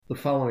The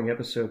following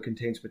episode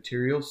contains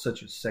material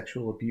such as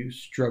sexual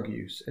abuse, drug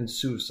use, and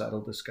suicidal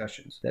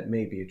discussions that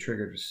may be a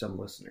trigger to some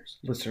listeners.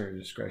 Listener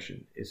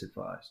discretion is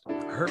advised. I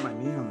hurt my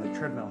knee on the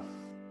treadmill.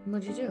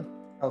 What'd you do?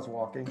 I was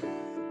walking.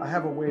 I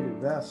have a weighted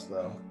vest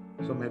though,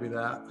 so maybe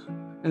that.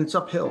 And it's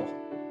uphill.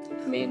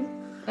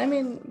 I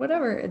mean,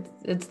 whatever.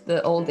 It's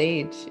the old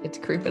age. It's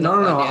creeping No, up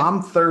no, no. on you.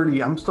 I'm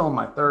 30. I'm still in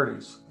my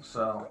 30s,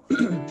 so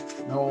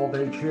no old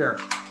age here.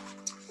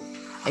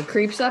 It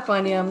creeps up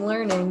on you. I'm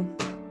learning.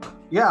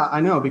 Yeah,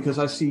 I know, because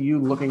I see you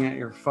looking at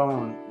your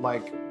phone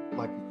like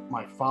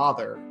my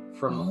father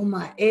from. Oh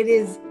my! It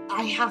is.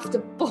 I have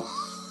to.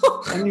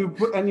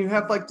 And you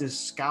have like this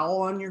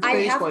scowl on your I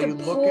face have while to you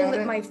look pull at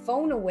it. my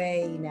phone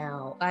away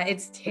now.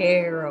 It's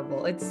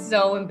terrible. It's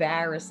so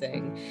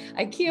embarrassing.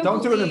 I can't.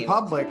 Don't do it in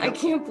public. I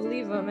can't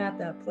believe I'm at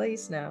that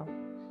place now.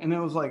 And it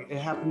was like it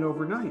happened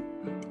overnight.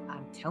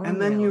 I'm telling you.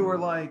 And then you were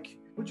like,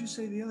 "What'd you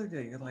say the other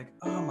day?" You're like,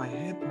 "Oh, my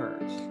hip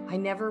hurts." I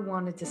never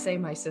wanted to say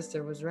my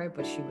sister was right,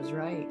 but she was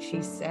right.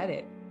 She said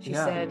it. She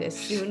Yeah. said as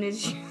soon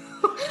as you.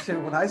 So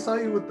when I saw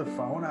you with the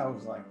phone, I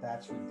was like,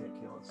 "That's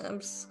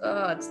ridiculous."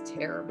 It's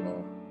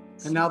terrible.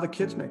 And now the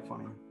kids make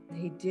fun of you.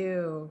 They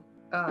do.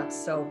 Oh, it's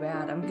so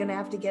bad. I'm gonna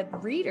have to get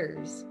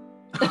readers.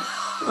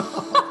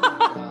 Oh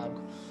my God.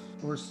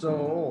 We're so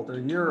old. A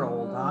year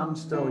old. I'm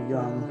still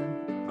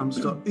young. I'm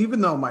still,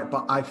 even though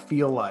I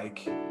feel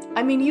like.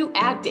 I mean, you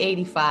act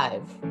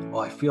 85.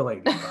 Well, I feel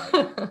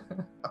 85.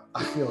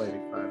 I feel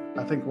 85.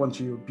 I think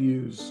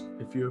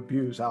if you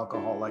abuse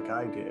alcohol like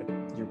I did,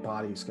 your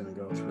body's going to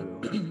go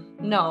through.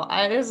 No,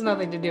 it has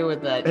nothing to do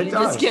with that. It You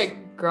does. just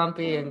get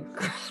grumpy and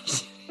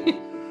crunchy.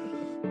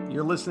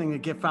 You're listening to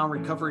Get Found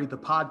Recovery, the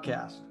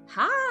podcast.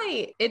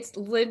 Hi, it's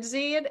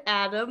Lindsay and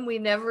Adam. We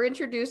never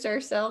introduced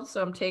ourselves,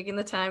 so I'm taking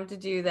the time to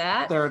do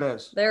that. There it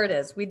is. There it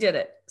is. We did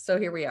it. So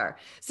here we are.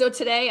 So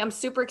today I'm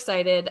super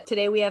excited.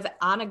 Today we have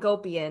Anna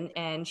Gopian,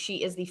 and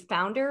she is the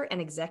founder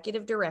and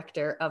executive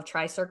director of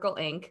TriCircle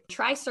Inc.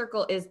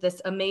 TriCircle is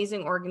this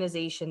amazing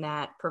organization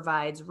that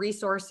provides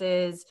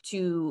resources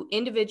to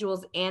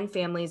individuals and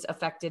families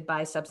affected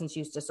by substance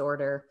use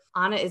disorder.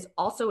 Anna is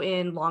also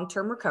in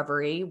long-term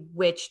recovery,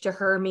 which to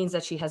her means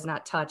that she has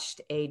not touched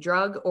a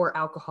drug or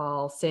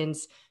alcohol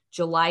since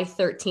July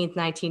 13th,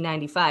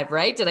 1995,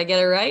 right? Did I get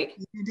it right?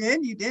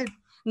 You did.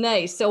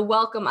 Nice. So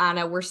welcome,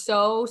 Anna. We're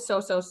so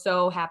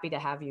happy to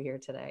have you here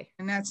today.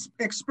 And that's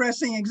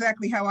expressing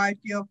exactly how I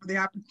feel for the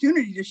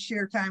opportunity to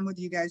share time with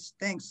you guys.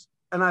 Thanks.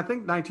 And I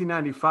think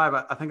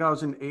 1995, I think I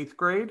was in 8th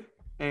grade.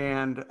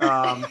 And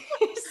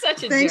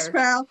Such a Thanks, jerk.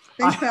 pal.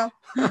 Thanks, pal.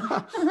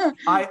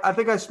 I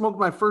think I smoked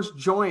my first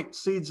joint,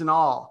 seeds and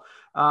all.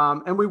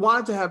 And we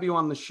wanted to have you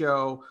on the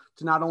show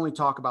to not only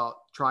talk about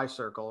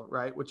TriCircle,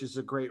 right, which is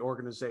a great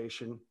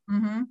organization.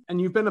 Mm-hmm.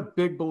 And you've been a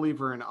big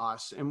believer in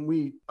us, and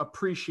we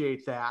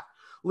appreciate that.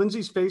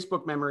 Lindsay's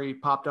Facebook memory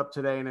popped up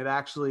today, and it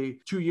actually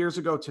 2 years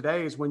ago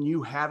today is when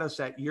you had us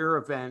at your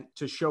event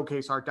to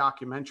showcase our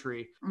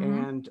documentary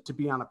and to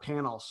be on a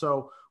panel.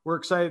 So we're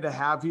excited to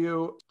have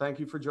you. Thank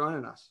you for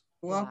joining us.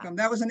 Welcome.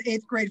 That was an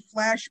 8th grade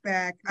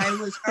flashback. I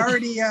was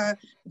already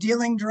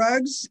dealing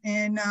drugs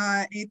in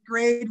 8th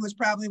grade was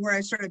probably where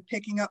I started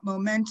picking up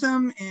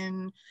momentum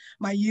in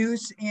my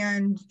use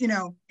and,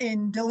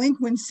 in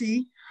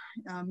delinquency,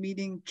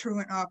 meeting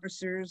truant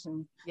officers.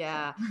 And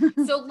Yeah.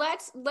 So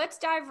let's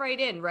dive right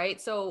in,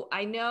 right? So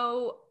I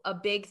know a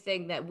big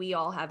thing that we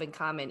all have in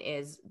common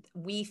is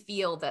we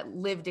feel that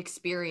lived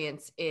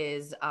experience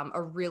is a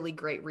really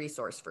great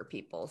resource for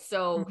people.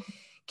 So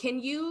can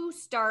you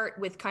start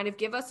with kind of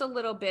give us a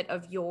little bit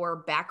of your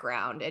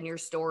background and your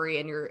story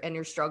and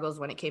your struggles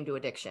when it came to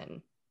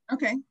addiction?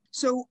 Okay.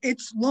 So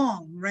it's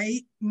long,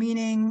 right?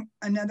 Meaning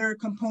another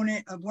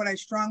component of what I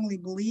strongly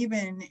believe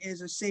in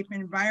is a safe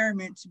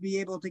environment to be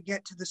able to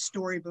get to the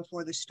story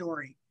before the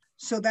story.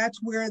 So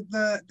that's where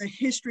the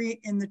history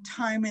and the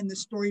time in the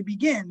story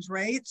begins,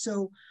 right?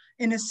 So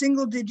in a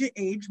single digit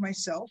age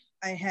myself,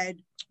 I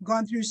had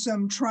gone through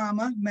some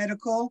trauma,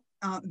 medical,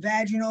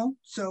 vaginal.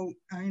 So,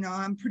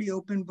 I'm pretty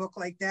open book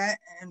like that.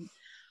 And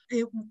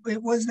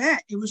it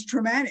was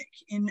traumatic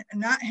in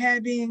not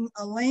having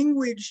a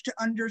language to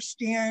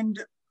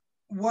understand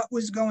what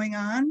was going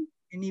on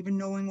and even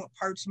knowing what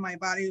parts of my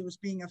body was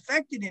being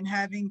affected and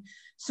having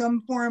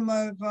some form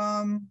of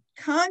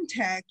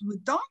contact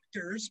with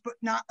doctors, but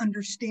not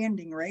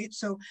understanding, right?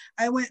 So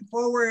I went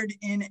forward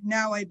and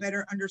now I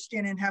better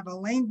understand and have a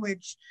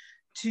language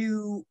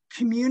to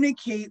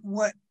communicate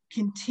what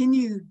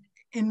continued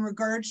in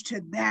regards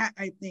to that.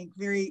 I think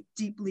very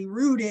deeply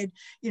rooted,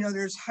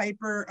 there's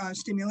hyper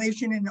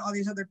stimulation and all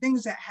these other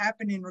things that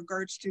happen in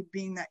regards to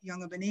being that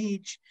young of an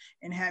age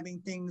and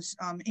having things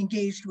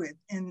engaged with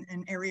in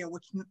an area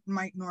which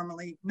might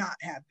normally not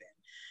have been.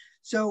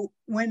 So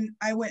when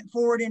I went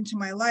forward into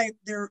my life,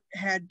 there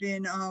had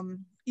been,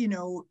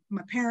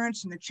 my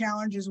parents and the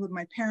challenges with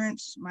my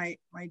parents. My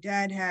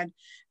dad had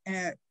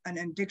an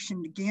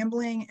addiction to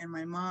gambling, and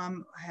my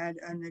mom had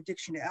an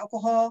addiction to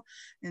alcohol.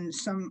 And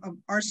some of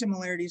our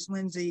similarities,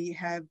 Lindsay,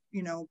 have,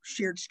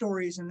 shared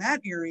stories in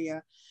that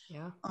area.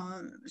 Yeah.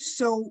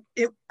 So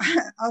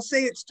I'll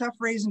say it's tough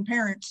raising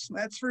parents,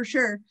 that's for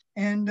sure.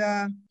 And,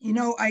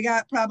 I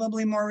got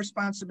probably more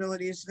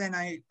responsibilities than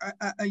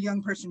a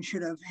young person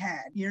should have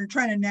had. You're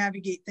trying to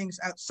navigate things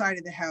outside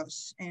of the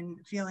house and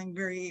feeling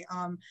very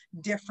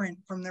different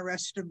from the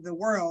rest of the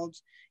world,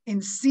 in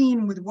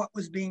scene with what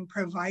was being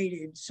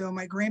provided. So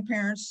my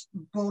grandparents,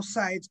 both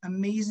sides,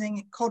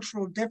 amazing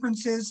cultural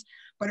differences,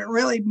 but it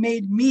really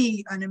made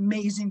me an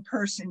amazing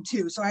person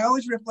too. So I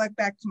always reflect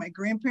back to my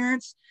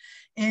grandparents,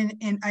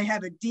 and I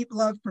have a deep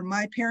love for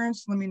my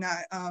parents. Let me not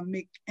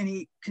make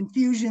any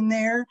confusion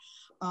there.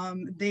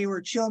 They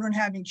were children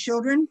having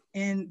children,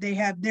 and they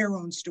have their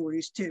own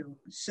stories too.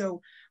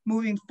 So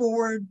moving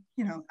forward,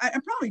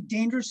 I'm probably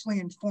dangerously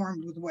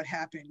informed with what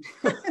happened.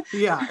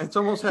 Yeah, it's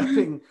almost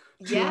having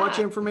too much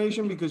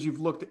information because you've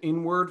looked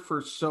inward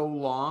for so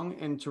long,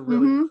 and to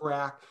really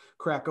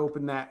crack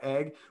open that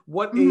egg.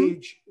 What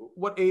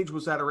age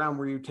was that around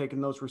where you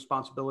taking those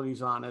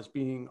responsibilities on as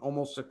being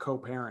almost a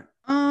co-parent?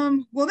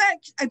 Well,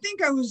 I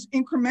think I was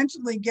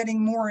incrementally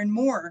getting more and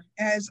more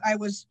as I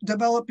was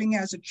developing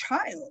as a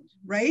child,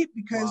 right?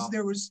 Because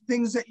there was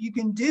things that you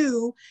can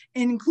do,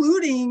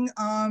 including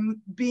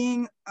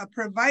being a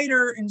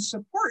provider and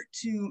support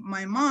to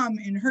my mom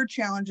in her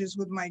challenges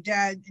with my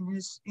dad and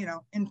his,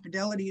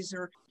 infidelities,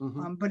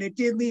 but it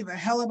did leave a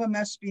hell of a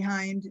mess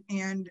behind,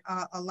 and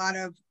a lot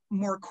of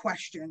more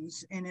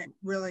questions. And it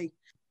really,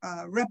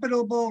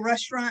 reputable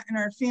restaurant in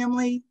our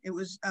family. It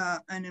was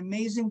an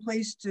amazing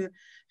place to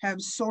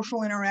have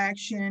social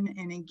interaction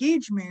and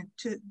engagement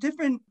to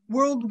different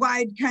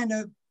worldwide kind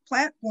of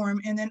platform.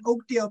 And then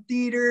Oakdale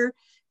Theater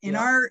in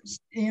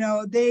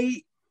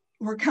they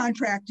were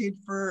contracted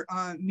for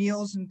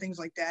meals and things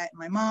like that.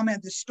 My mom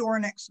had the store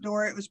next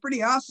door. It was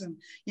pretty awesome.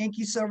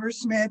 Yankee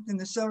Silversmith and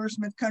the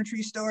Silversmith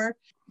Country Store.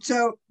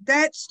 So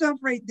that stuff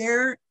right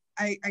there,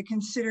 I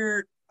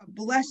consider a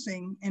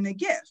blessing and a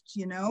gift,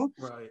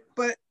 right?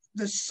 But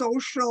the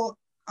social,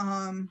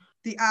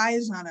 the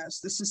eyes on us,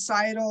 the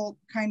societal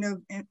kind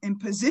of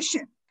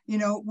imposition,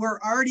 we're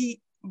already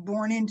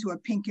born into a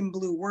pink and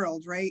blue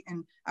world, right?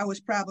 And I was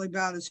probably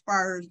about as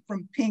far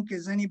from pink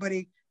as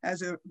anybody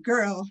as a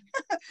girl.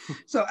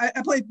 So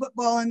I played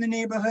football in the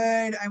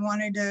neighborhood. I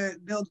wanted to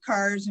build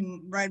cars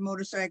and ride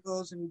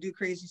motorcycles and do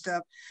crazy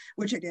stuff,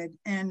 which I did.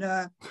 And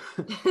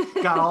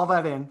got all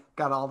that in.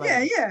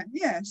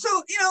 Yeah.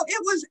 So,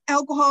 it was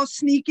alcohol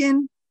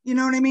sneaking, you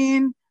know what I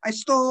mean? I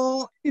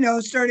stole,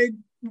 started,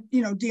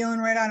 dealing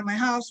right out of my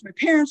house. My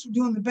parents were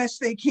doing the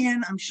best they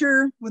can, I'm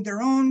sure, with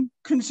their own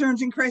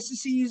concerns and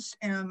crises.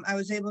 And I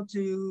was able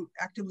to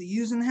actively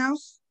use in the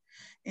house,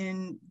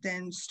 and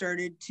then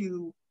started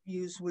to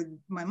use with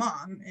my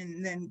mom,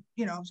 and then,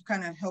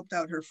 kind of helped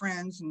out her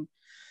friends, and,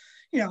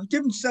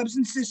 different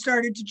substances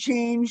started to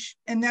change.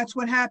 And that's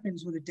what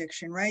happens with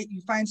addiction, right?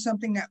 You find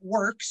something that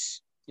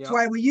works. Yep. That's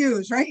why we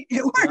use, right?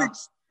 It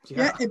works.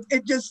 Yeah.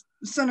 It just,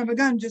 son of a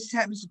gun, just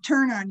happens to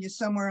turn on you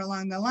somewhere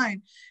along the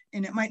line,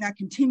 and it might not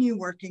continue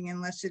working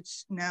unless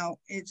it's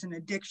an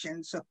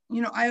addiction. So,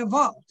 I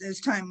evolved as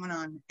time went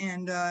on,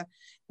 and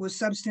with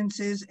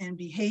substances and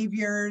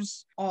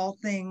behaviors, all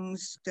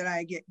things that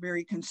I get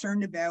very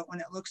concerned about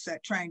when it looks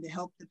at trying to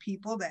help the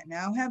people that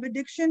now have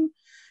addiction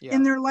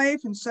in their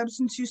life and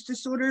substance use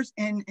disorders,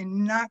 and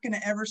not going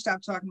to ever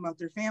stop talking about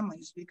their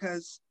families,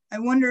 because I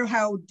wonder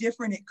how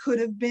different it could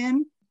have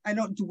been. I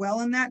don't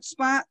dwell in that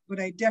spot, but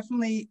I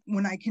definitely,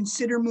 when I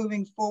consider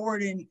moving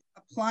forward and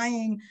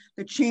applying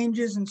the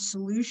changes and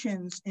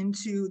solutions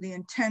into the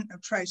intent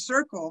of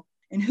Tri-Circle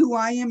and who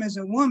I am as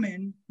a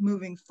woman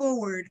moving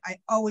forward, I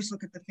always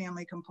look at the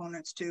family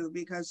components too,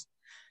 because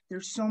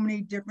there's so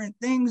many different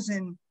things.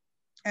 And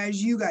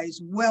as you guys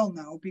well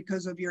know,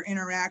 because of your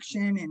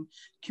interaction and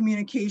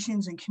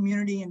communications and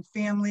community and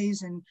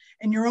families and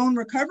your own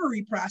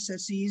recovery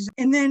processes,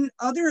 and then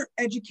other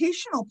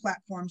educational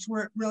platforms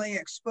where it really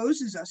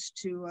exposes us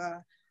to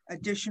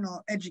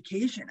additional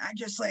education. I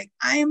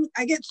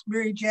get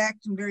very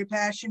jacked and very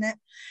passionate.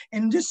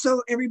 And just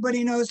so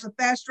everybody knows, the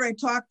faster I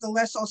talk, the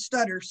less I'll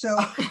stutter. So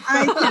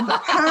I can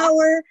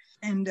power.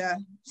 And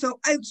so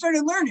I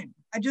started learning.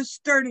 I just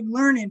started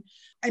learning.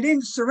 I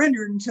didn't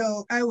surrender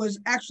until I was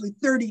actually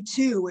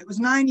 32. It was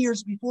 9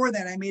 years before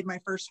that I made my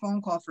first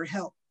phone call for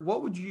help.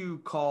 What would you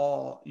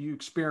call, you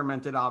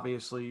experimented,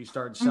 obviously, you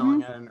started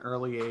selling at an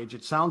early age.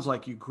 It sounds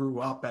like you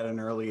grew up at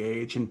an early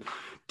age and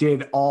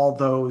did all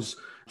those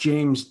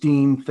James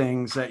Dean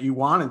things that you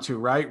wanted to,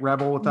 right?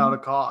 Rebel without a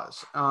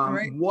cause.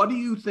 Right. What do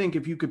you think,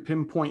 if you could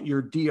pinpoint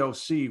your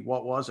DOC,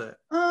 what was it?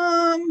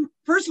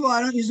 First of all, I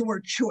don't use the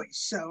word choice,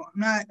 so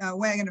I'm not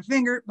wagging a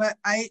finger, but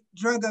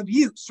drug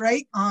abuse,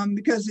 right?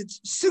 Because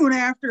it's soon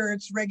after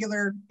it's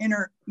regular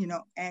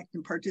act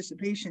and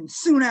participation.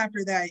 Soon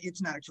after that,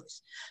 it's not a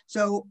choice.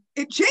 So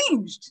it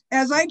changed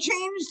as I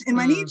changed and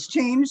my needs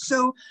changed.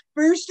 So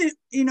first,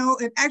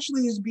 it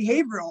actually is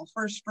behavioral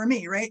first for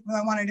me, right?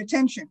 I wanted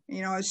attention.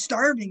 I was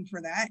starving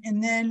for that.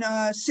 And then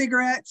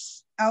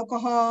cigarettes,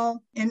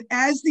 alcohol. And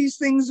as these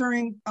things are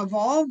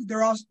evolved,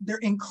 they're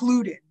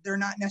included. They're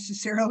not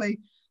necessarily,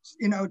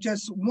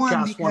 just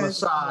one. Just one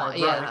aside,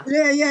 yeah.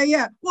 right?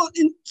 Yeah. Well,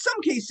 in some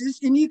cases,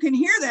 and you can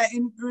hear that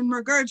in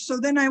regards. So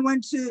then I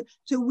went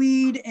to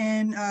weed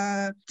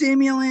and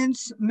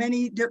stimulants,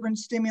 many different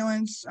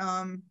stimulants,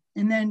 and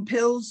then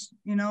pills,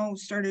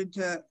 started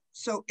to,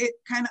 so it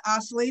kind of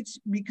oscillates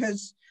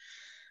because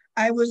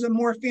I was a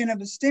more fan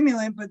of a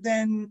stimulant, but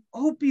then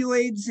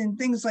opioids and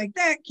things like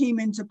that came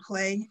into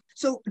play.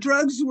 So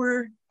drugs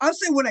were, I'll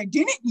say what I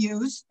didn't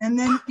use, and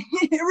then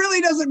it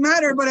really doesn't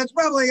matter, but it's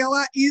probably a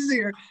lot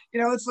easier.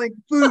 It's like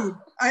food.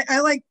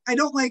 I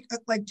don't like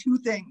two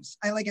things.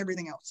 I like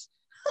everything else.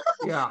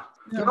 Yeah.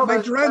 My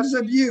drugs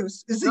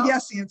abuse is a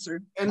yes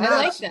answer. And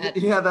I like that.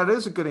 Yeah, that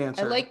is a good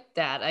answer. I like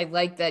that. I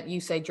like that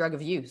you say drug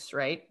of use,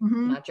 right?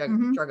 Mm-hmm, Not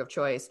drug of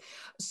choice.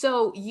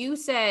 So you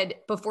said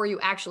before you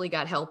actually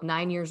got help,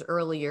 9 years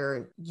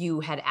earlier,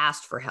 you had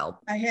asked for help.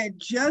 I had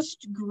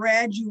just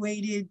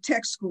graduated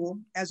tech school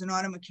as an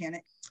auto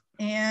mechanic.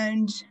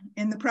 And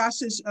in the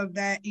process of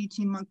that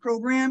 18-month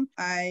program,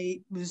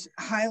 I was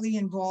highly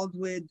involved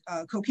with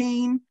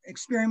cocaine,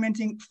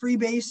 experimenting,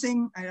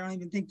 freebasing. I don't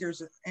even think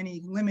there's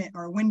any limit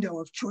or window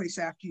of choice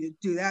after you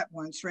do that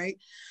once, right?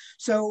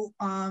 So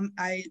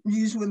I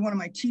used with one of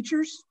my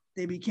teachers.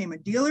 They became a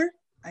dealer.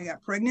 I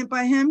got pregnant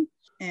by him.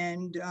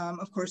 And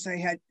of course, I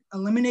had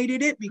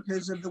eliminated it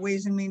because of the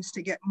ways and means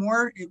to get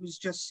more. It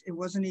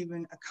wasn't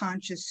even a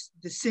conscious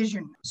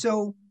decision.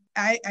 So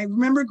I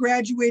remember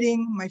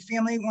graduating. My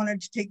family wanted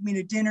to take me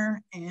to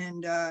dinner,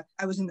 and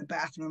I was in the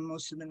bathroom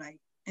most of the night.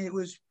 It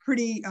was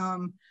pretty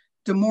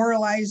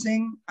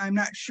demoralizing. I'm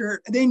not sure.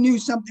 They knew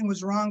something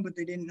was wrong, but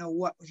they didn't know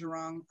what was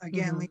wrong.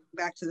 Again, linking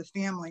back to the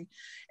family.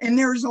 And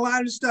there was a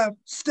lot of stuff.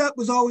 Stuff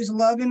was always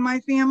love in my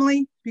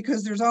family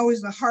because there's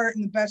always the heart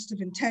and the best of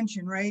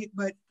intention, right?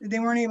 But they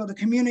weren't able to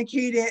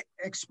communicate it,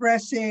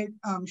 express it,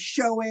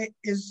 show it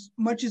as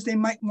much as they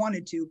might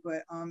wanted to.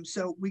 But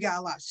so we got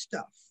a lot of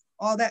stuff.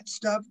 All that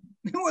stuff.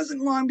 It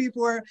wasn't long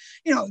before,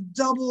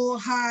 double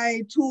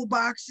high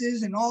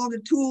toolboxes and all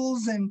the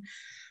tools and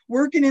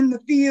working in the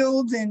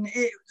field. And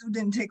it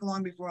didn't take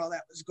long before all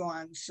that was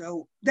gone.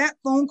 So that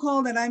phone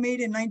call that I made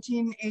in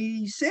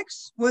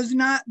 1986 was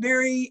not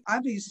very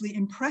obviously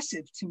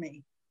impressive to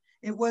me.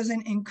 It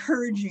wasn't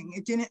encouraging.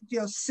 It didn't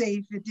feel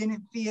safe. It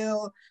didn't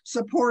feel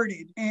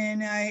supported.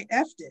 And I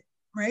effed it.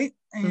 Right.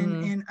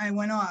 And I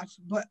went off,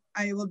 but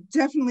I will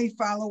definitely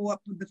follow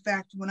up with the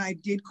fact when I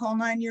did call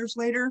 9 years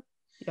later,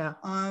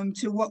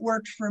 to what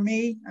worked for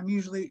me.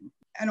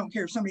 I don't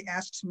care if somebody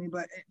asks me,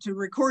 but to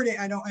record it,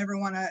 I don't ever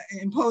want to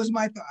impose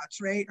my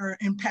thoughts, right. Or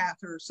empath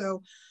her.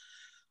 So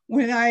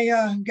when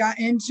I got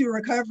into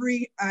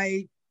recovery,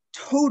 I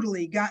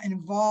totally got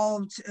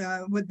involved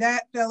with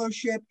that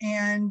fellowship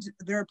and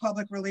their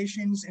public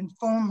relations and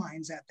phone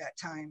lines at that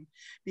time,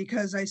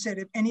 because I said,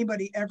 if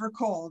anybody ever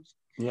called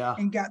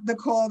and got the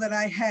call that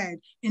I had,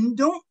 and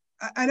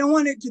I don't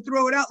want it to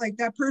throw it out like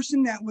that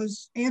person that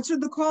was answered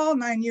the call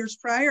 9 years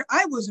prior.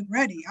 I wasn't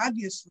ready,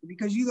 obviously,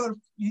 because you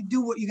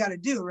do what you got to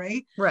do,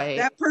 right? Right.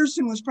 That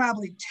person was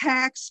probably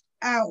taxed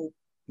out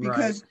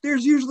because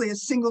there's usually a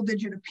single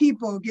digit of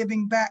people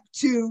giving back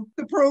to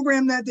the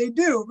program that they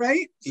do,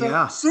 right?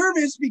 So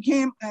service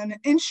became an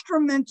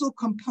instrumental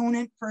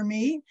component for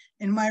me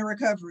in my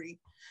recovery.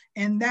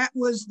 And that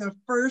was the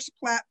first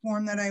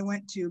platform that I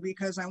went to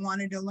because I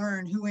wanted to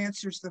learn who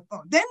answers the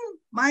phone. Then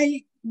my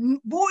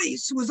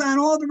voice was on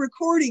all the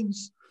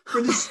recordings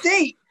for the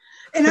state.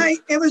 And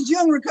it was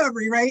young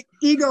recovery, right?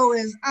 Ego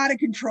is out of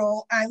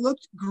control. I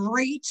looked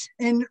great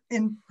in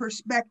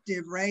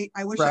perspective, right?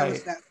 I wish I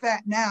was that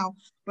fat now,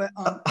 but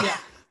yeah.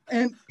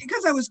 And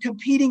because I was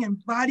competing in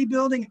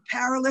bodybuilding and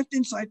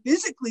powerlifting, so I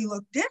physically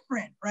looked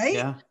different, right?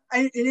 Yeah.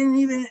 I didn't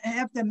even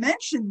have to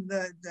mention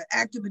the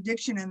active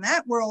addiction in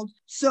that world.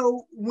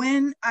 So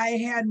when I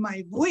had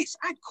my voice,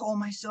 I'd call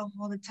myself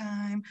all the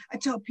time. I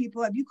tell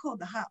people, have you called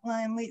the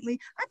hotline lately?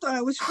 I thought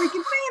I was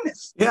freaking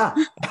famous. Yeah,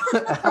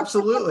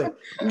 absolutely.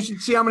 You should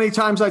see how many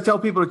times I tell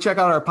people to check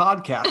out our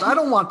podcast. I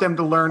don't want them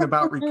to learn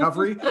about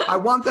recovery. I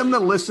want them to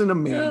listen to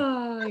me.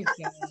 Oh, my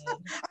God.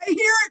 I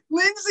hear it.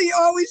 Lindsay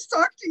always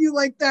talk to you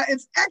like that.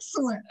 It's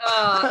excellent.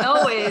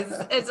 Always.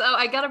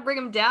 I got to bring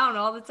them down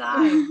all the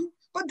time.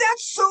 But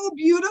that's so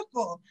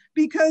beautiful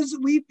because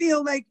we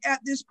feel like at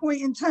this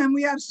point in time,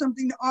 we have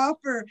something to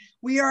offer.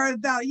 We are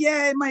about,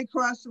 it might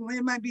cross the line,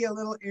 it might be a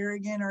little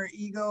arrogant or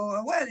ego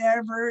or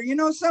whatever,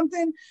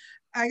 something.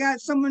 I got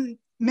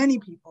many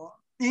people,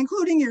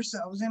 including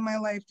yourselves in my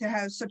life, to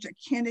have such a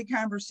candid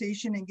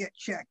conversation and get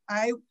checked.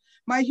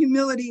 My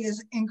humility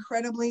is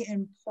incredibly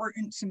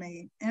important to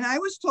me. And I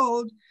was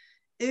told,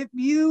 if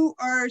you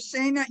are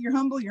saying that you're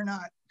humble, you're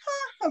not.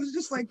 I was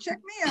just like, check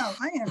me out.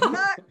 I am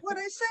not what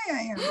I say I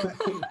am.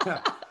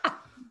 But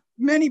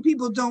many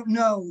people don't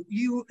know.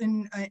 You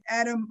and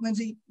Adam,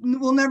 Lindsay,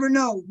 will never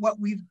know what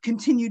we've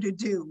continued to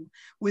do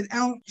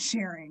without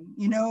sharing,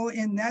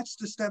 and that's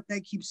the stuff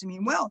that keeps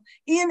me well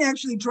and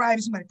actually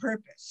drives my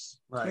purpose.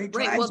 Right. It Right.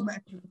 drives Well,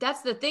 me.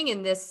 that's the thing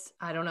in this,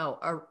 I don't know,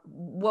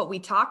 what we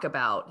talk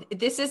about.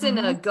 This isn't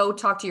a Mhm. go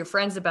talk to your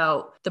friends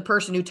about the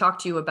person who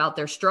talked to you about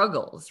their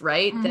struggles,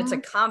 right? That's a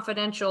Mhm.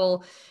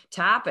 confidential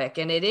topic,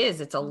 and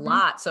it's a Mhm.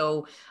 lot.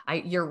 So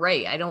you're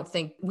right. I don't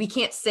think we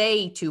can't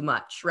say too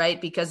much, right?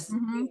 Because we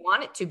Mhm.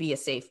 want it to be a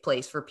safe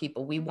place for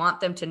people. We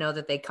want them to know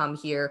that they come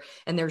here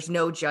and there's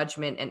no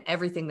judgment and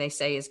everything they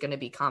say is going to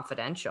be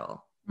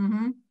confidential.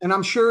 Mhm. And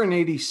I'm sure in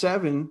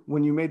 87,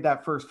 when you made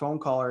that first phone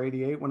call, or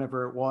 88,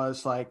 whenever it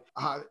was, like,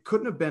 it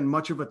couldn't have been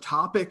much of a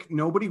topic.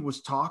 Nobody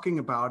was talking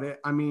about it.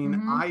 I mean,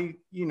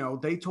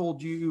 Mhm.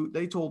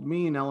 they told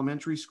me in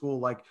elementary school,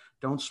 like,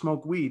 don't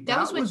smoke weed.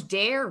 That was when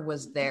Dare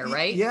was there,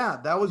 right?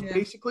 Yeah, that was Yeah.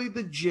 basically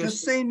the gist.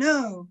 Just say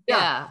no.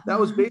 Yeah. That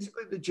was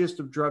basically the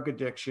gist of drug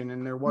addiction.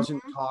 And there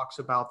wasn't Mhm. talks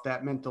about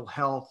that mental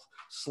health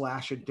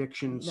 /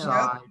 addiction No.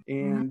 side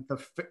Mm-hmm. and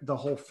the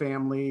whole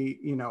family,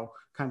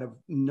 kind of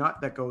nut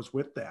that goes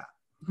with that.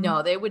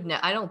 No, they would.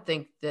 I don't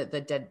think that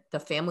the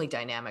family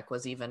dynamic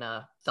was even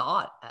a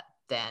thought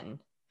then.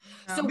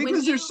 So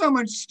Because there's so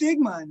much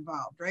stigma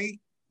involved,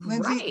 right,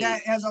 Lindsay? Right.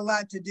 That has a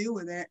lot to do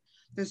with it,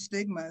 the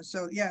stigma.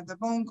 So yeah, the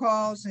phone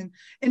calls and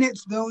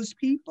it's those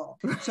people.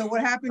 So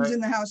what happens Right.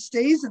 in the house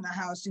stays in the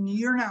house, and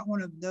you're not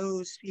one of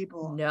those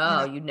people.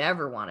 No, you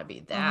never want to be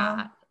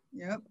that.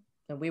 Yep.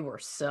 And we were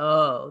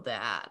so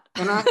that.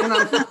 And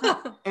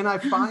I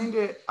find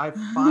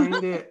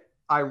it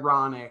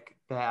ironic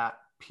that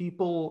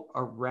people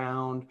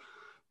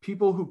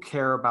who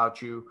care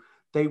about you,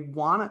 they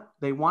want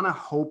to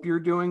hope you're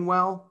doing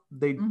well.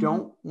 They Mhm.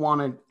 don't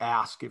want to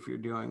ask if you're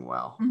doing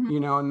well,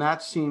 Mhm. and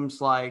that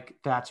seems like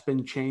that's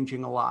been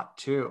changing a lot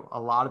too. A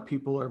lot of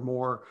people are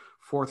more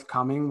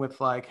forthcoming with,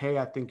 like, hey,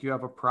 I think you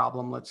have a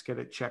problem. Let's get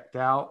it checked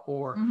out.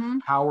 Or Mhm.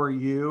 how are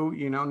you?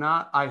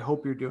 Not, I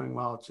hope you're doing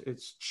well.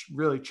 It's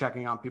really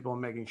checking on people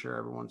and making sure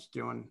everyone's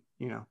doing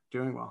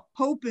well.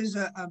 Hope is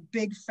a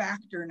big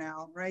factor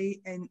now,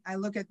 right? And I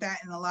look at that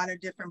in a lot of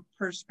different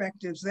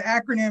perspectives. The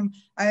acronym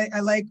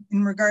I like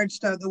in regards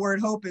to the word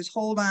hope is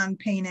hold on,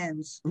 pain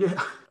ends. Yeah.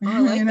 Oh, I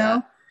like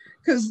that.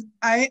 Because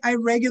I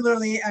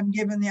regularly am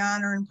given the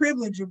honor and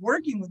privilege of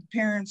working with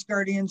parents,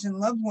 guardians, and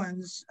loved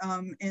ones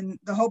in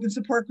the hope and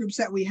support groups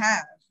that we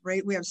have,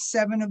 right? We have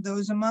 7 of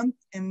those a month.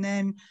 And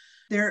then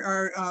there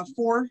are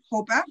 4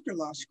 Hope After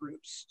Loss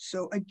groups.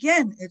 So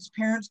again, it's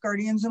parents,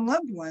 guardians, and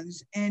loved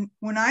ones. And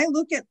when I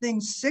look at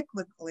things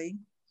cyclically,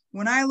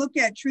 when I look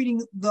at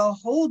treating the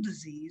whole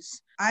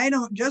disease, I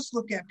don't just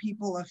look at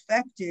people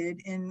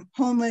affected and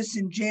homeless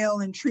in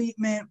jail and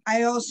treatment.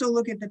 I also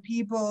look at the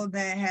people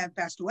that have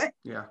passed away.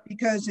 Yeah.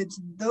 Because it's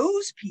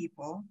those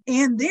people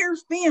and their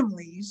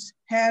families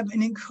have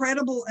an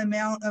incredible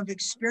amount of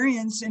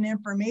experience and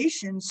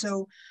information.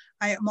 So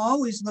I am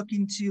always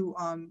looking to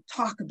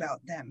talk about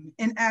them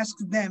and ask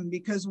them,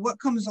 because what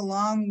comes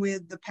along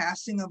with the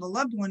passing of a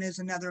loved one is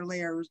another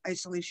layer of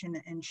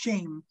isolation and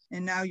shame.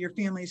 And now your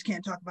families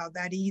can't talk about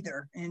that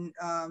either. And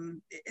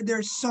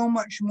there's so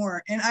much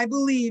more. And I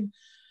believe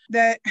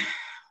that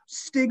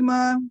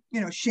stigma,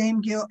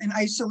 shame, guilt, and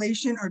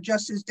isolation are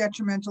just as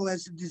detrimental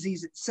as the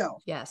disease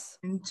itself. Yes.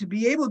 And to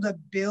be able to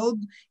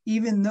build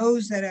even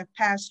those that have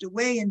passed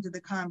away into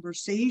the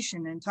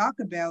conversation and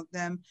talk about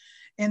them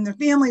and their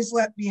families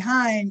left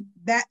behind,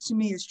 that to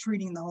me is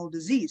treating the whole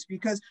disease,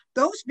 because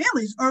those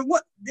families are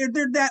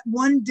they're that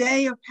one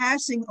day of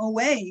passing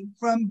away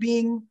from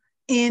being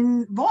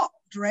involved,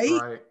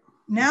 right?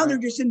 Now they're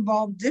just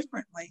involved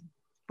differently.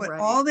 But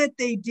all that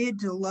they did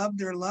to love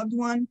their loved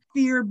one,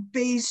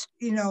 fear-based,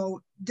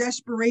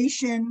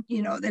 desperation,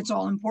 that's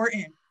all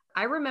important.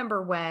 I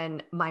remember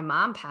when my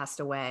mom passed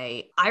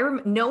away,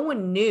 no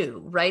one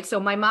knew, right? So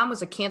my mom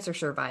was a cancer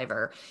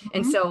survivor. Mm-hmm.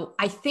 And so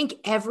I think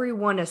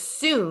everyone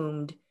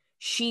assumed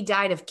she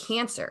died of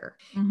cancer.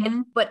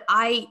 Mm-hmm. But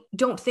I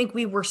don't think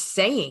we were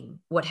saying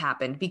what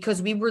happened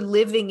because we were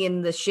living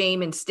in the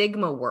shame and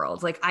stigma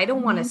world. Like, I don't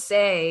mm-hmm. want to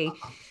say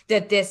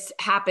that this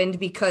happened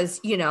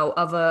because,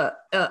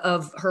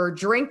 of her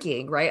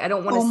drinking, right? I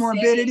don't want to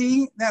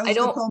comorbidity. That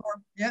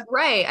was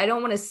right. I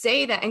don't want to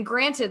say that. And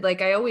granted,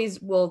 like, I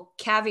always will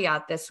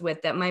caveat this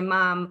with that my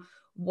mom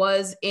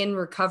was in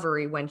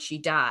recovery when she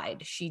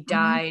died. She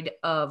died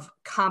mm-hmm. of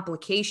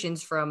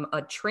complications from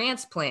a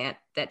transplant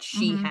that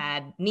she mm-hmm.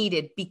 had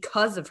needed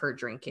because of her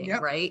drinking,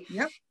 right?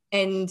 Yep.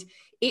 And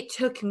it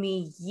took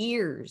me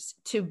years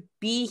to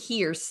be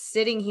here,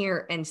 sitting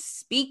here and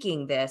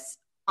speaking this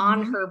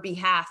on mm-hmm. her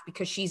behalf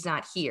because she's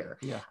not here.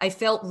 Yeah. I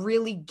felt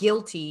really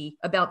guilty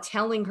about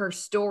telling her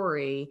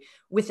story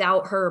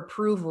without her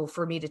approval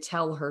for me to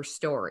tell her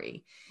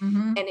story.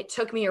 Mm-hmm. And it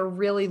took me a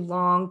really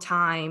long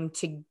time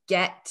to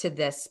get to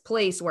this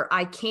place where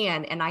I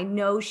can, and I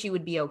know she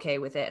would be okay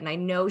with it. And I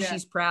know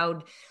she's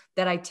proud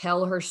that I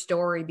tell her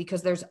story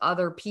because there's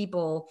other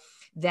people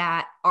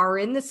that are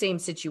in the same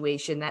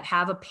situation that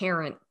have a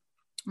parent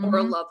or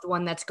a loved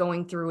one that's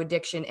going through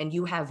addiction and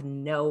you have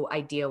no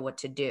idea what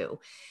to do.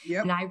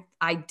 Yep. And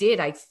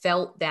I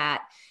felt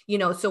that,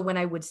 so when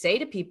I would say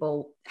to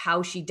people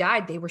how she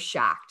died, they were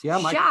shocked. Yeah,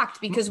 shocked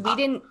because we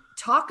didn't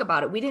talk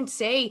about it. We didn't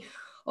say,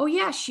 oh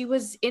yeah, she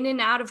was in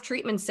and out of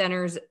treatment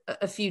centers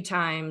a few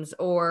times,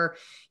 or,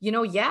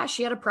 yeah,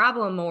 she had a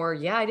problem, or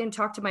yeah, I didn't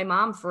talk to my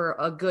mom for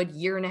a good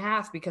year and a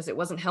half because it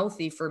wasn't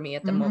healthy for me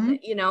at the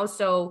moment,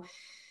 so.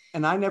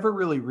 And I never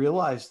really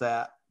realized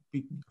that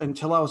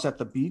until I was at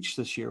the beach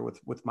this year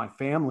with my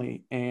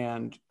family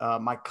and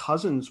my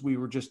cousins. We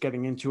were just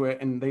getting into it,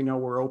 and they know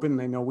we're open.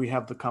 They know we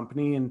have the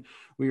company, and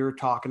we were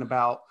talking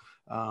about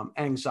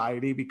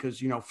anxiety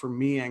because, for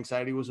me,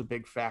 anxiety was a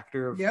big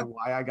factor of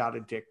why I got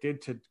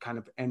addicted, to kind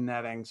of end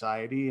that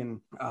anxiety.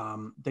 And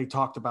they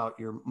talked about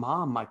your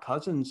mom, my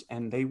cousins,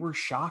 and they were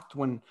shocked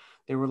when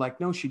they were like,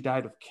 no, she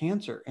died of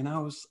cancer. And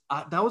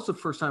that was the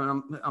first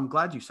time. And I'm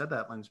glad you said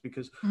that, Linz,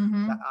 because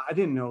I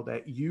didn't know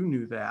that you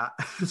knew that.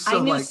 So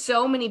I knew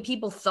so many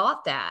people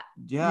thought that.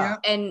 Yeah.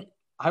 And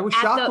I was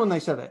shocked when they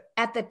said it.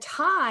 At the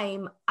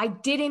time, I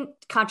didn't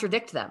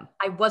contradict them.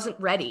 I wasn't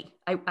ready.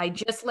 I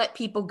just let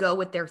people go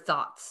with their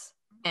thoughts.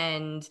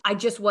 And I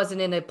just wasn't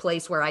in a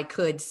place where I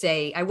could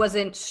say, I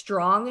wasn't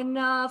strong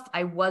enough.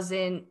 I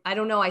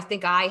don't know. I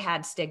think I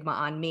had stigma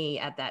on me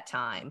at that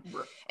time.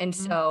 And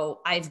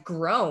so I've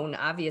grown,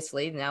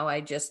 obviously. Now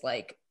I just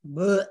everything.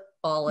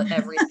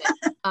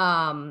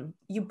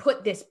 You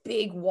put this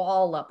big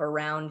wall up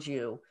around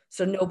you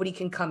so nobody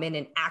can come in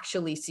and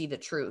actually see the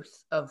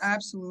truth of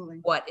absolutely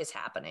what is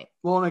happening.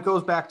 Well, and it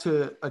goes back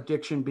to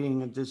addiction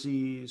being a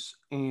disease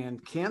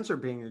and cancer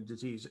being a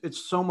disease.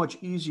 It's so much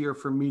easier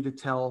for me to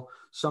tell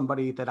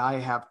somebody that I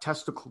have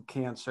testicle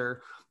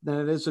cancer than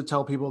it is to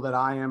tell people that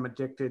I am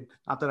addicted.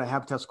 Not that I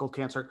have testicle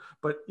cancer,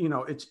 but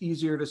it's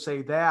easier to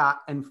say that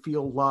and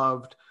feel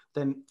loved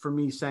than for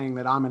me saying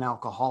that I'm an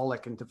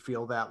alcoholic and to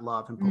feel that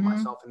love and put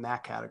myself in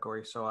that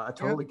category. So I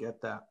totally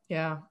get that.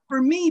 Yeah. For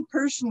me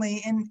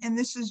personally, and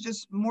this is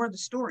just more the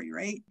story,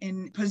 right?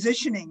 In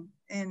positioning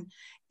and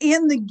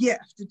the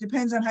gift. It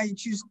depends on how you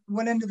choose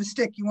what end of the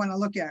stick you want to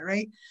look at,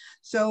 right?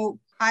 So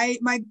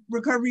my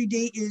recovery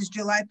date is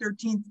July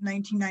 13th,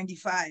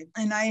 1995.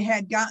 And I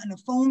had gotten a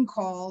phone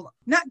call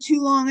not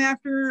too long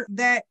after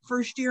that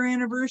first year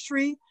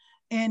anniversary.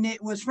 And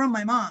it was from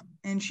my mom,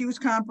 and she was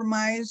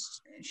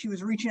compromised. She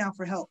was reaching out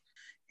for help.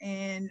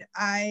 And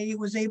I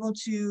was able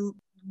to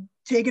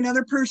take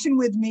another person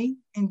with me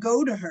and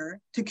go to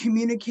her to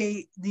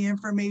communicate the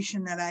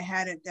information that I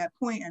had at that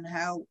point and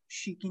how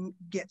she can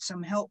get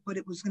some help, but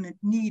it was going to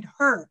need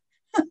her.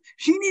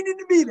 She needed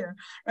to be there,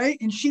 right?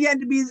 And she had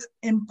to be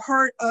in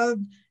part of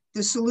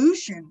the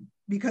solution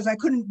because I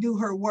couldn't do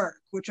her work,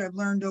 which I've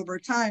learned over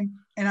time.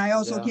 And I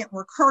also can't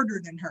work harder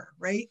than her,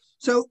 right?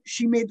 So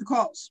she made the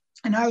calls.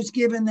 And I was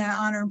given that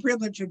honor and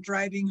privilege of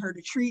driving her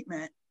to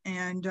treatment.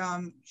 And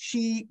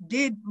she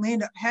did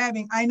land up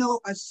having, I know,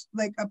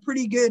 a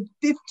pretty good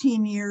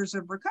 15 years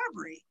of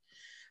recovery.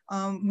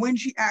 When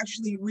she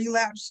actually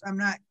relapsed, I'm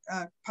not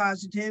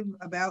positive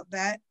about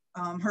that.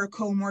 Her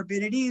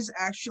comorbidities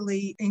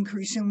actually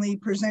increasingly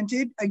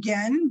presented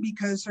again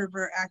because of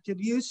her active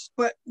use.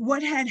 But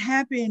what had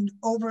happened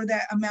over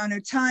that amount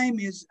of time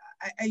is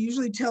I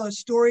usually tell a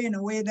story in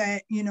a way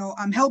that,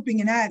 I'm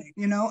helping an addict,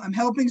 I'm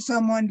helping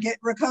someone get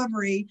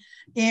recovery.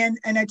 And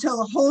I tell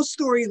the whole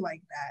story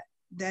like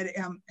that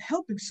I'm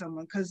helping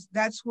someone because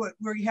that's what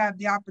we have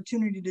the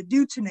opportunity to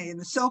do today. And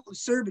the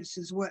selfless service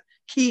is what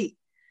key.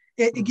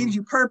 It gives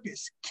you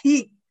purpose,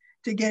 key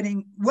to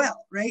getting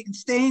well, right? And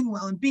staying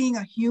well and being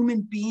a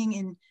human being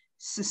in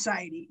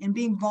society and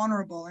being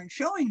vulnerable and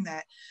showing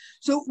that.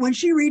 So when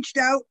she reached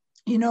out,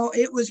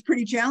 it was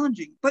pretty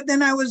challenging. But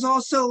then I was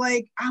also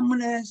like, I'm going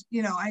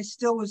to, I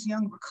still was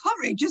young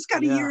recovery. Just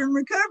got a year in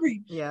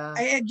recovery. Yeah.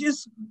 I had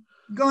just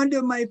gone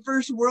to my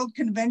first world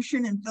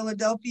convention in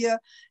Philadelphia.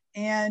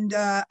 And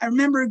I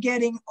remember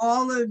getting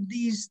all of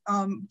these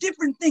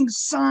different things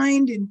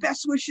signed and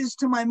best wishes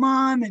to my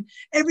mom, and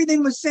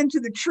everything was sent to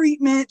the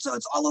treatment. So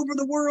it's all over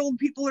the world.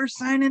 People are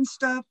signing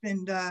stuff.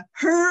 And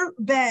her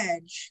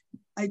badge,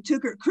 I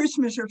took her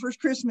first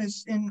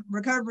Christmas in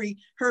recovery,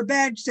 her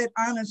badge said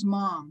Anna's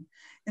mom.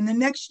 And the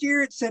next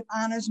year it said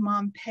Anna's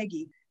mom,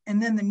 Peggy.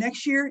 And then the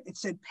next year it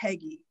said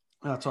Peggy.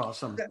 That's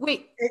awesome.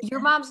 Wait,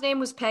 your mom's name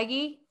was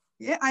Peggy?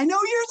 Yeah, I know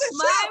yours is.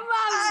 My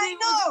mom's name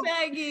was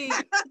Peggy.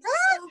 So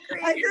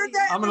crazy. I heard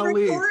that. I'm gonna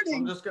leave.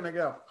 I'm just gonna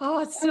go. Oh,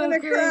 it's so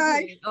crazy.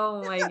 Cry.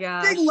 Oh my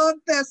gosh. Big love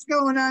fest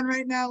going on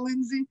right now,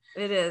 Lindsay.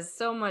 It is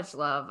so much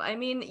love. I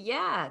mean,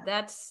 yeah,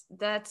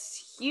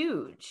 that's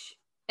huge.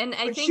 And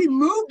I think she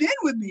moved in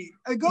with me.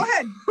 Go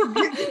ahead.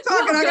 Keep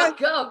talking.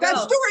 Go. That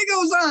story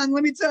goes on.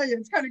 Let me tell you,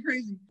 it's kind of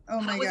crazy. Oh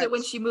my God. How was it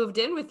when she moved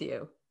in with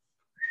you?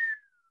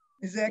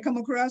 Does that come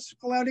across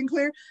loud and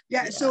clear?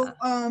 Yeah. So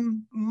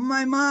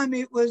my mom,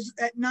 it was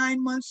at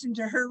 9 months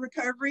into her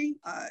recovery.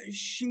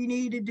 She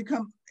needed to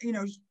come,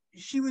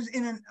 she was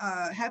in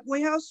a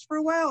halfway house for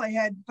a while. I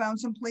had found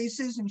some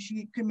places and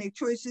she could make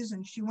choices,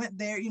 and she went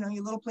there, your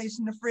little place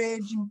in the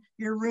fridge and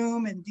your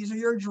room, and these are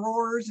your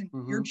drawers and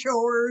your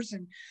chores.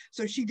 And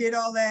so she did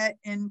all that.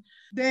 And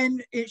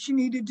then she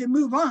needed to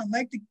move on.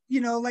 Like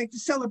the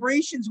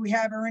celebrations we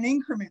have are in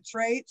increments,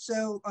 right?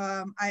 So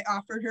I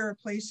offered her a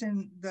place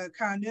in the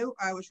condo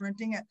I was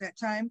renting at that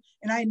time,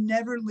 and I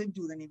never lived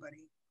with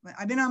anybody.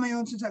 I've been on my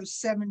own since I was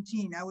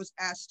 17. I was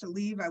asked to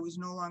leave. I was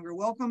no longer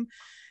welcome.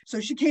 So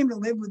she came to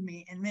live with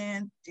me, and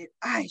man, did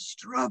I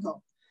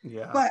struggle.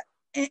 Yeah. But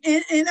and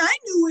I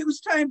knew it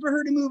was time for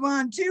her to move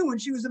on too when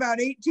she was about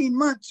 18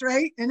 months,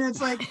 right? And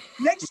it's like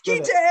next key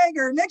tag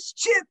or next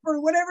chip or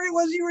whatever it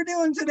was you were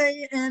doing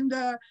today. And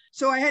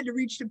so I had to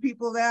reach to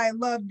people that I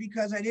loved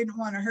because I didn't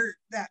want to hurt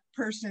that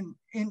person.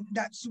 And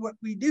that's what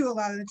we do. A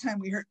lot of the time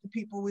we hurt the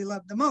people we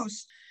love the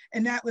most.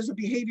 And that was a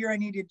behavior I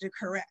needed to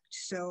correct.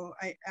 So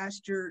I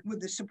asked her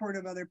with the support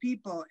of other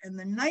people. And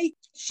the night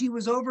she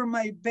was over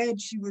my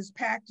bed, she was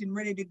packed and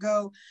ready to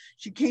go.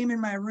 She came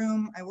in my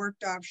room. I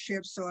worked off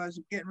shift, so I was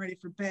getting ready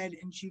for bed.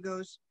 And she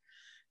goes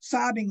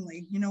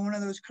sobbingly, one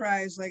of those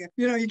cries, like,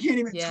 you can't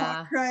even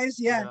talk cries.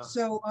 Yeah.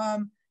 So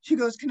she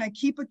goes, can I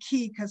keep a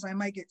key? Because I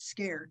might get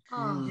scared.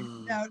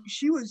 Now,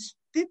 she was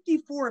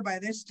 54 by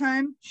this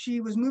time.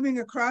 She was moving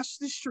across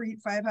the street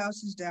 5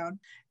 houses down,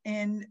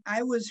 and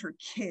I was her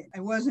kid. I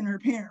wasn't her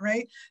parent,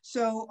 right?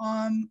 So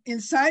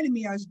inside of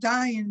me, I was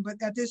dying, but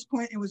at this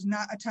point, it was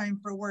not a time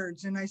for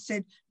words. And I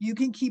said, you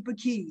can keep a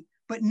key,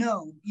 but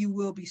no, you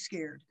will be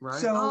scared.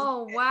 Right. So,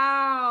 oh,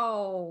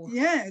 wow.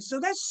 Yeah, so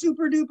that's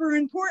super duper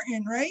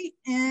important, right?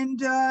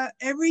 And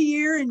every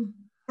year, and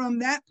from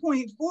that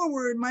point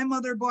forward, my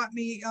mother bought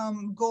me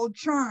gold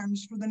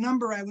charms for the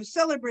number I was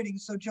celebrating.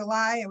 So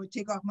July, I would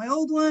take off my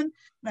old one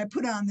and I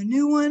put on the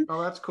new one.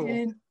 Oh, that's cool.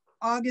 And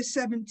August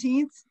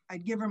 17th,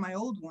 I'd give her my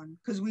old one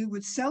because we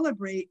would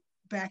celebrate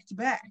back to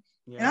back.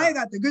 Yeah. And I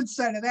got the good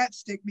side of that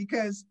stick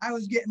because I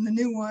was getting the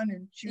new one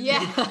and she was,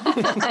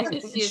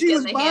 she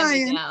was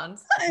buying.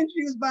 And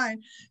she was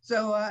buying.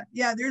 So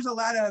there's a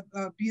lot of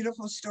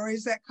beautiful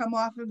stories that come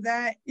off of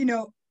that.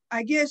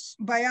 I guess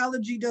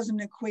biology doesn't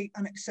equate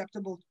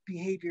unacceptable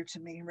behavior to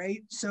me,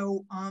 right?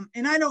 So,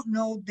 and I don't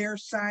know their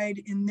side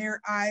in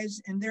their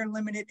eyes and their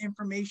limited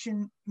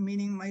information,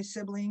 meaning my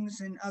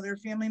siblings and other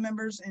family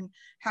members, and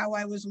how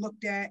I was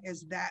looked at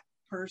as that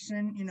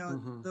person,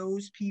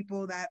 those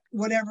people, that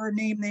whatever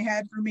name they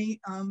had for me.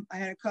 I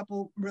had a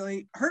couple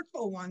really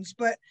hurtful ones,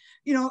 but,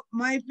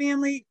 my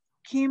family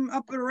came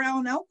up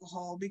around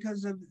alcohol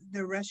because of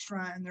the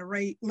restaurant and the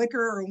right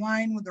liquor or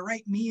wine with the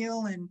right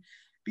meal, and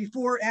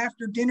before,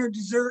 after dinner,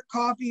 dessert,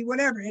 coffee,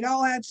 whatever. It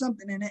all had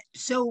something in it.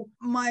 So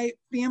my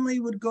family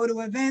would go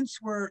to events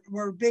where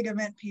big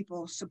event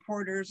people,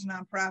 supporters,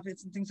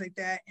 nonprofits, and things like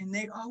that. And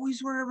they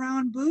always were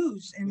around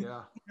booze. And,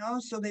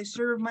 so they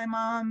served my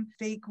mom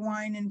fake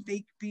wine and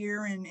fake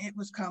beer, and it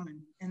was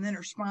coming. And then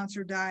her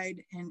sponsor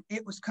died, and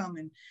it was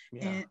coming.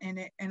 Yeah.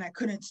 And I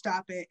couldn't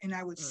stop it. And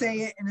I would say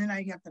it, and then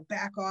I have to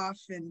back off.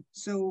 And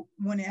so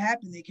when it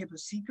happened, they kept a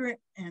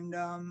secret. And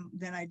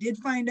then I did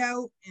find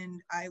out,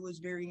 and I was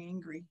very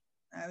angry.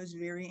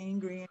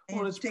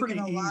 Well, it's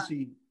pretty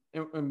easy.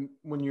 And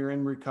when you're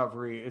in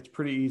recovery, it's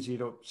pretty easy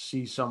to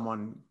see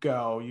someone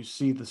go. You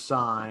see the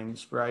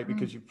signs, right?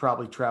 Because you've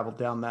probably traveled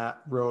down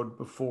that road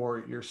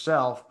before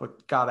yourself,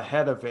 but got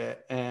ahead of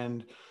it.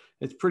 And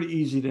it's pretty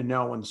easy to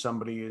know when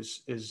somebody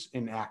is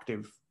in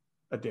active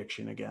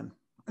addiction again.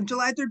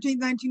 July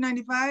 13th,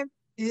 1995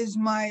 is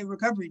my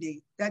recovery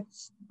date.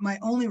 That's my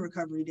only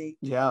recovery date.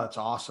 Yeah, that's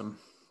awesome.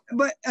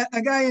 But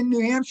a guy in New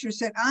Hampshire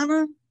said,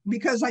 Anna,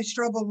 because I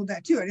struggled with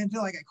that too. I didn't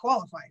feel like I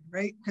qualified,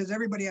 right? Because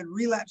everybody had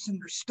relapse in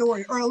their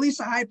story, or at least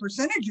a high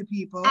percentage of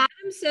people. Adam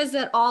says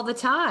that all the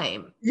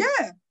time.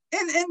 Yeah.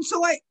 And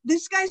so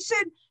this guy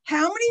said,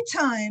 how many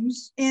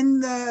times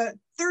in the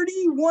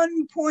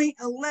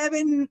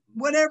 31.11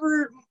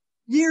 whatever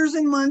years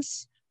and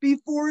months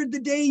before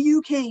the day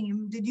you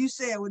came did you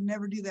say I would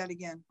never do that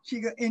again?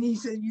 And he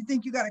said, you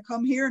think you got to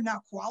come here and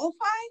not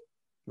qualify?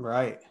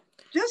 Right.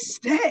 Just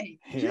stay.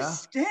 Yeah.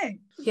 Just stay.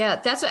 Yeah,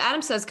 that's what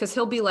Adam says, because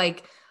he'll be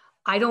like,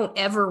 I don't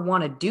ever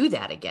want to do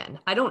that again.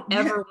 I don't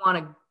ever want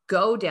to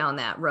go down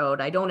that road.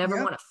 I don't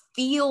ever want to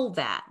feel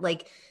that.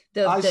 Like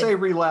I say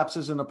relapse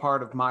isn't a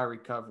part of my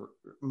recovery.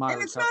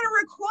 It's not a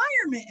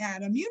requirement,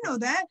 Adam. You know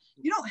that.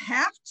 You don't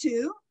have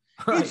to.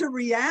 Right. It's a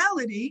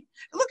reality.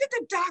 Look at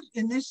the doctor,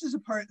 and this is a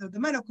part of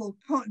the medical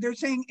point. They're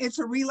saying it's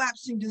a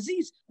relapsing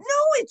disease. No,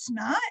 it's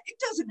not. It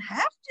doesn't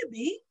have to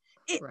be.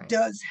 It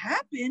does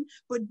happen,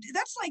 but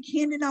that's like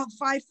handing out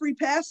 5 free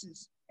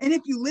passes. And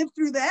if you live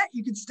through that,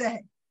 you can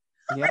stay.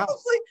 Yeah. I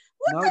was like,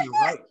 what the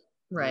heck?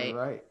 Right. You're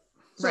right.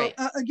 So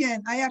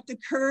again, I have to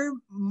curb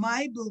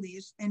my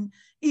beliefs and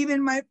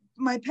even my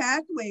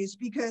pathways,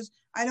 because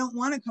I don't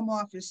want to come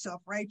off as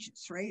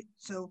self-righteous, right?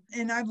 So,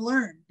 and I've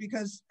learned,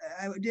 because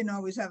I didn't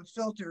always have a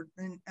filter,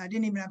 and I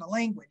didn't even have a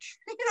language.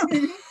 You know what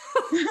I mean?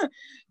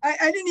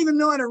 I didn't even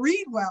know how to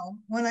read well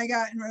when I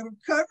got in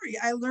recovery.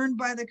 I learned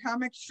by the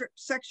comic strip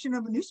section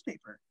of a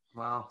newspaper.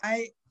 Wow.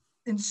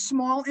 In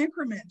small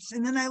increments.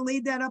 And then I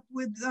laid that up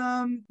with,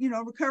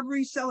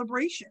 recovery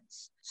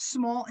celebrations.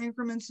 small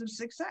increments of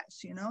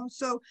success,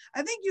 So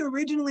I think you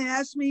originally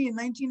asked me in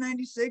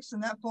 1996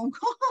 and that phone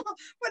call,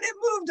 but it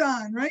moved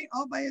on, right?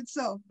 All by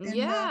itself. And,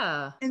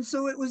 and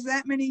so it was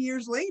that many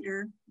years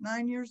later,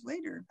 9 years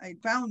later, I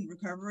found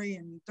recovery,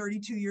 and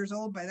 32 years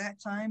old by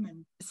that time.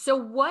 And so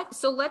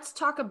let's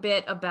talk a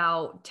bit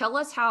about, tell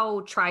us how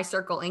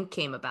Tri-Circle Inc.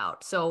 came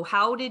about. So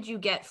how did you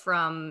get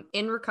from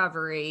in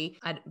recovery,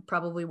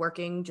 probably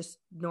working just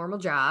normal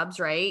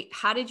jobs, right?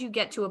 How did you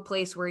get to a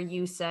place where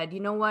you said, you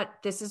know what,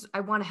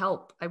 I want to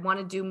help. I want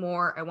to do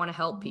more. I want to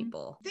help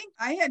people. I think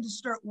I had to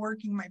start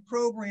working my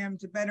program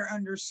to better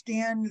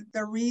understand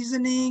the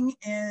reasoning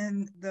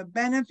and the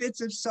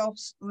benefits of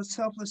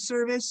selfless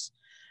service.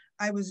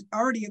 I was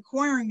already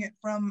acquiring it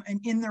from an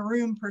in the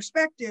room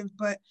perspective,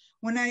 but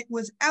when I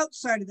was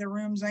outside of the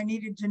rooms, I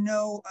needed to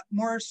know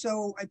more.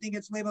 So I think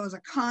it's labeled as a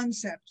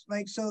concept.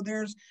 So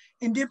there's,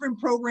 in different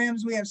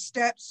programs, we have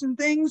steps and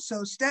things.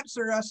 So steps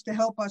are us to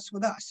help us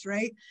with us,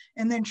 right?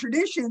 And then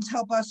traditions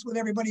help us with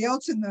everybody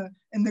else in the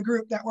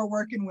group that we're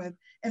working with.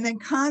 And then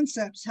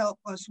concepts help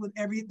us with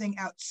everything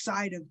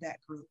outside of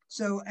that group.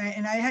 So,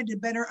 and I had to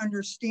better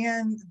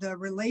understand the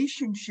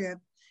relationship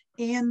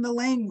and the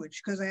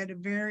language, because I had a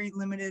very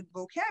limited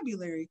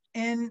vocabulary.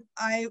 And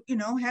I,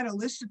 had a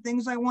list of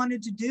things I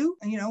wanted to do.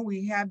 And,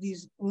 we have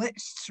these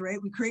lists, right?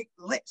 We create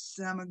lists.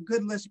 I'm a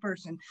good list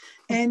person.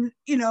 And,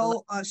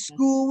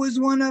 school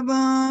was one of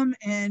them.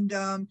 And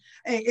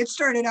hey, it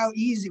started out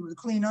easy with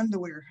clean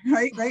underwear,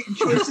 right? And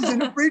choices in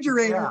the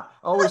refrigerator. Yeah,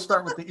 always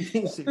start with the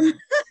easy.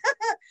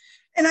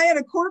 And I had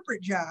a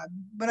corporate job,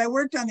 but I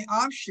worked on the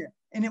off shift.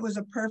 And it was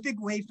a perfect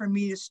way for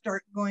me to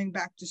start going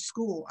back to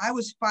school. I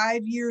was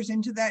 5 years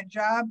into that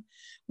job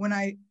when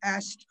I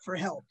asked for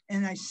help.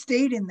 And I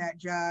stayed in that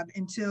job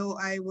until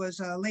I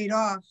was laid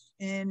off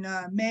in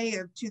May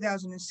of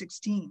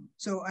 2016.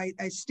 So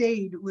I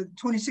stayed with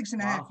 26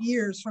 and a half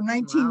years from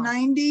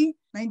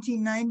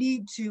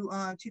 1990 to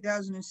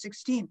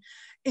 2016.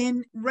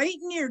 And right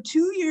near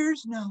 2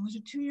 years, no, was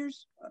it 2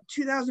 years?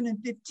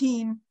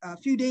 2015, a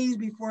few days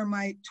before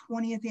my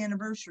 20th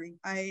anniversary,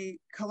 I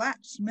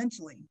collapsed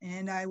mentally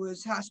and I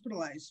was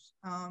hospitalized.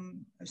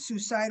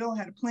 Suicidal,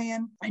 had a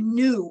plan. I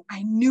knew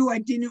I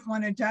didn't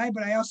want to die,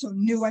 but I also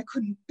knew I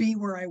couldn't be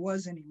where I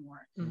was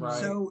anymore.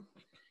 Right. So,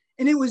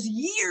 and it was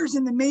years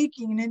in the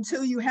making, and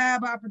until you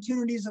have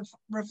opportunities of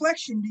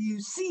reflection, do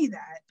you see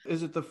that?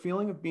 Is it the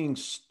feeling of being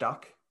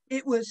stuck?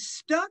 It was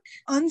stuck,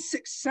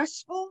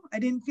 unsuccessful. I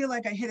didn't feel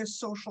like I hit a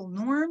social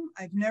norm.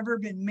 I've never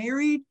been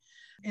married.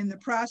 In the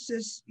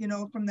process,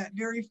 from that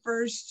very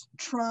first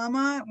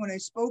trauma, when I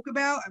spoke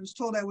about, I was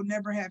told I would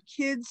never have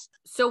kids.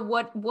 So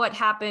what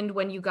happened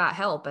when you got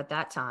help at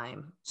that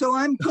time? So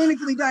I'm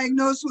clinically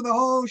diagnosed with a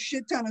whole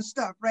shit ton of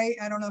stuff, right?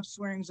 I don't know if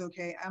swearing's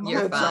okay.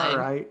 You're fine. All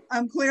right.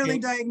 I'm clearly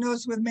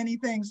diagnosed with many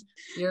things.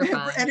 You're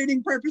fine. For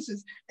editing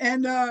purposes.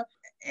 And a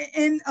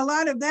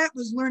lot of that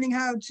was learning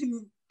how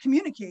to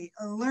communicate,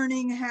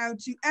 learning how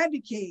to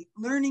advocate,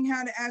 learning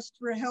how to ask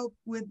for help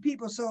with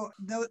people. So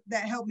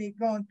that helped me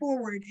going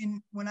forward.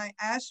 And when I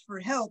asked for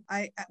help,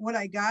 I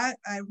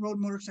rode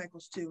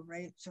motorcycles too,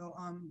 right? So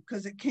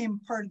because it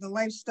came part of the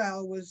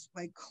lifestyle was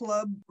like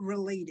club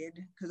related,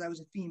 because I was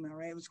a female,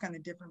 right? It was kind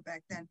of different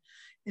back then.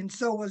 And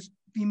so was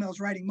females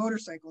riding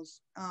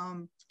motorcycles.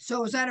 So I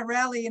was at a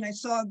rally and I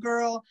saw a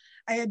girl.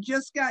 I had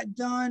just got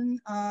done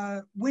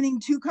winning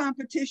 2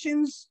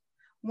 competitions.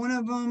 One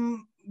of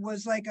them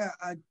was like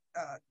a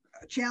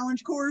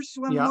challenge course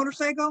on a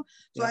motorcycle.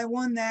 So I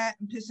won that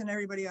and pissing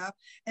everybody off.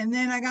 And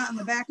then I got on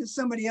the back of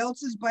somebody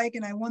else's bike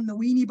and I won the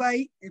weenie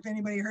bite. If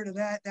anybody heard of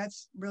that,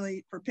 that's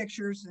really for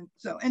pictures. And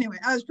so anyway,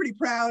 I was pretty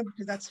proud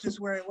because that's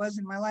just where it was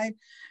in my life.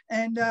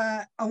 And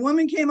a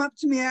woman came up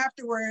to me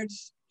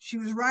afterwards. She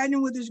was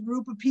riding with this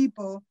group of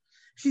people.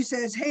 She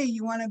says, "Hey,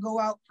 you want to go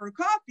out for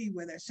coffee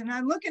with us?" And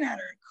I'm looking at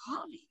her,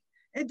 coffee?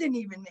 It didn't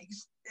even make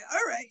sense.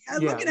 All right.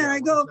 I'm looking at her, I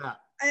go,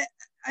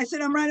 I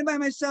said, "I'm riding by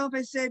myself."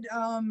 I said,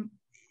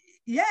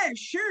 "Yeah,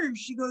 sure."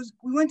 She goes,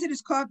 "We went to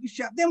this coffee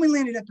shop. Then we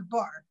landed at the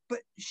bar."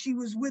 But she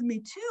was with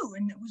me too.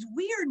 And it was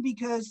weird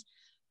because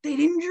they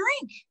didn't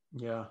drink.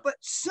 Yeah. But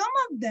some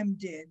of them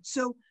did.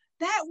 So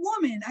that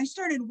woman, I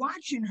started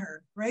watching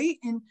her, right?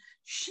 And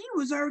she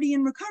was already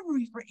in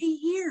recovery for 8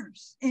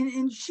 years.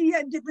 And she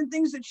had different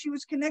things that she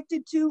was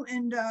connected to.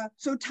 And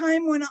so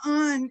time went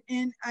on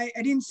and I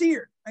didn't see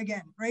her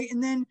again, right?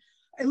 And then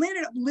I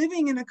landed up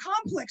living in a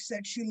complex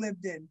that she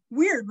lived in.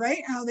 Weird,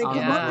 right? How they come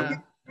up with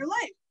their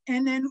life.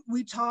 And then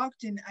we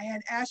talked and I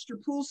had asked her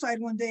poolside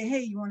one day,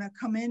 "Hey, you want to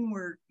come in?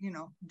 We're,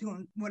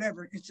 doing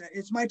whatever.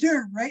 It's my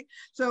turn, right?"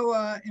 So,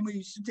 and we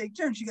used to take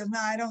turns. She goes, "No,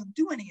 I don't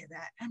do any of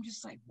that." I'm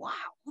just like,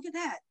 wow, look at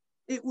that.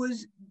 It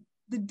was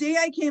the day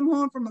I came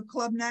home from a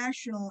Club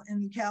National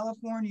in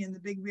California in the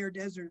Big Bear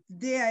Desert, the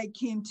day I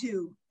came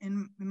to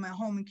in my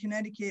home in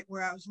Connecticut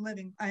where I was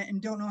living,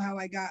 and don't know how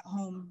I got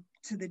home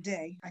to the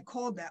day. I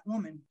called that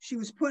woman. She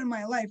was put in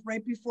my life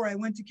right before I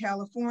went to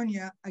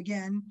California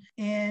again.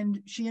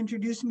 And she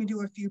introduced me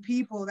to a few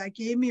people that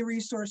gave me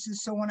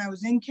resources. So when I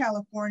was in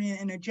California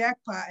in a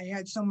jackpot, I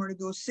had somewhere to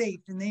go safe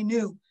and they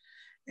knew.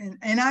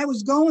 And I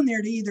was going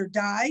there to either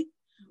die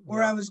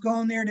or I was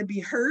going there to be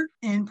hurt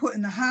and put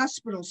in the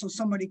hospital so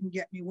somebody can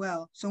get me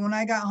well. So when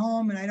I got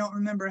home and I don't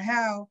remember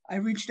how, I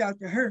reached out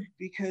to her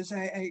because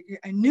I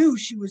knew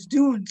she was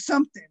doing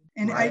something.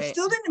 And I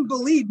still didn't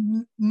believe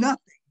nothing.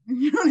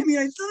 You know what I mean?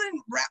 I still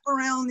didn't wrap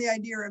around the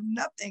idea of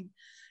nothing.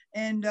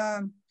 And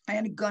I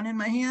had a gun in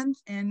my hand,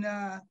 and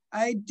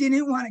I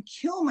didn't want to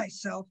kill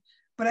myself,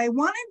 but I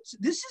wanted to,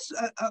 this is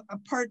a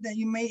part that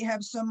you may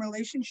have some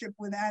relationship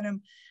with,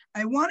 Adam.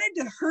 I wanted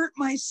to hurt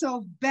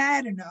myself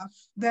bad enough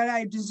that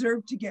I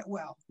deserved to get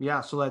well.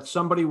 Yeah, so that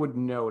somebody would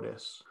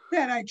notice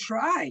that I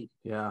tried.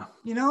 Yeah.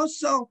 You know,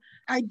 so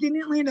I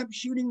didn't end up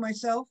shooting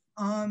myself.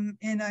 And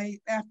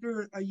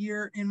after a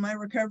year in my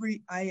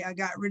recovery, I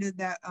got rid of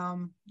that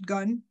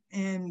gun.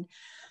 And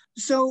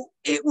so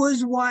it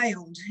was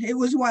wild. It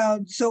was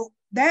wild. So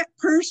that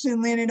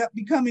person ended up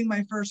becoming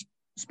my first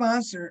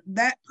sponsor.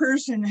 That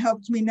person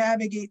helped me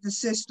navigate the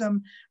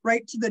system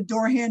right to the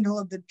door handle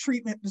of the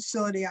treatment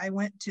facility I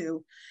went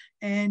to.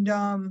 And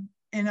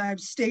I've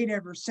stayed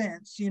ever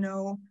since. You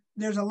know,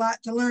 there's a lot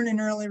to learn in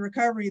early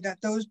recovery,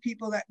 that those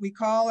people that we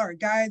call our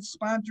guides,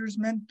 sponsors,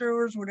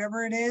 mentors,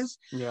 whatever it is,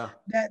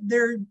 that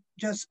they're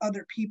just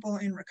other people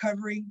in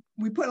recovery.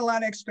 We put a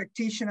lot of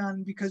expectation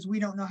on because we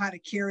don't know how to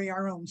carry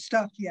our own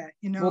stuff yet,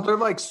 you know? Well, they're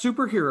like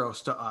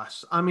superheroes to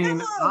us. I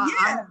mean,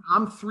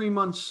 I'm 3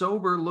 months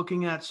sober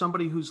looking at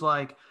somebody who's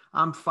like,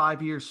 I'm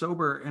 5 years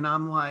sober. And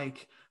I'm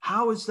like,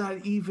 how is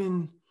that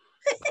even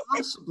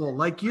possible?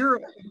 Like, you're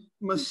a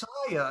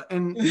Messiah.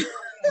 And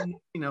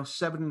you know,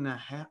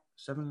 7.5.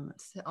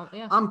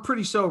 I'm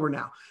pretty sober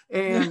now.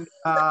 And,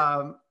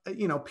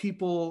 you know,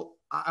 people,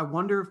 I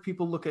wonder if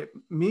people look at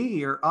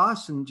me or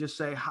us and just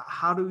say,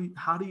 how do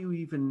you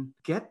even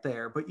get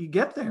there? But you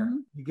get there,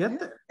 you get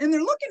there. And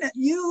they're looking at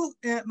you,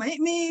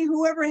 me,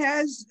 whoever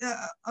has,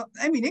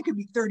 I mean, it could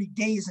be 30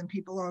 days and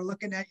people are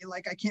looking at you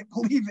like, I can't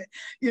believe it,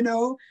 you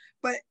know,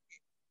 but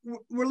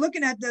we're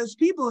looking at those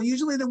people.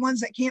 Usually the ones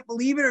that can't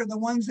believe it are the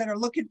ones that are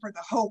looking for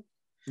the hope.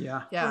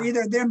 For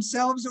either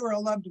themselves or a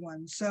loved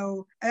one.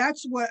 So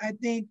that's what I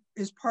think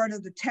is part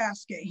of the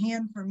task at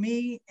hand for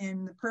me,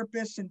 and the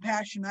purpose and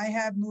passion I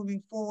have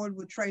moving forward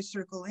with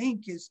Tri-Circle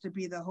Inc. is to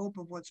be the hope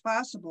of what's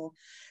possible.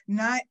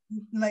 Not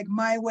like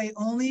my way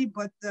only,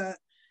 but the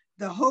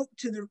hope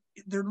to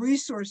the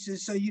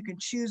resources so you can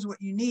choose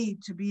what you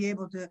need to be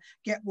able to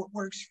get what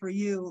works for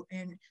you.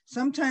 And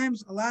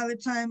sometimes, a lot of the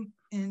time,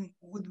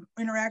 with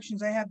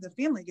interactions I have, the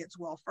family gets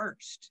well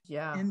first.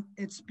 And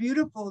it's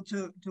beautiful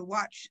to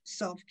watch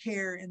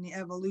self-care and the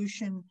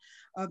evolution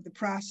of the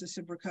process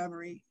of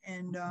recovery.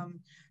 And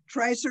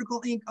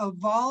Tri-Circle Inc.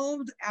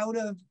 evolved out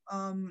of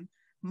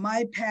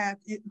my path.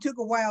 It took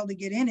a while to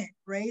get in it,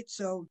 right?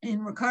 So in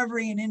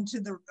recovery and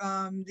into the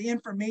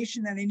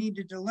information that I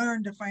needed to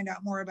learn to find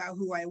out more about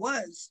who I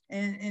was.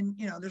 And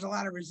you know, there's a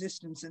lot of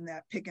resistance in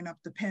that, picking up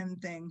the pen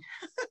thing.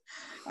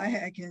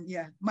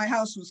 My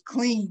house was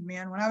clean,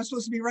 man. When I was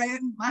supposed to be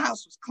writing, my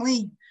house was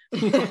clean.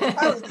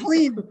 I was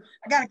clean.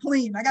 I got to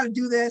clean. I got to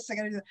do this. I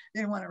got to do that.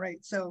 Didn't want to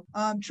write. So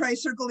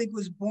Tri-Circle Inc.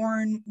 was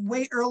born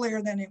way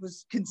earlier than it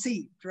was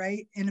conceived,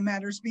 right? In a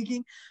matter of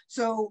speaking.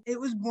 So it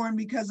was born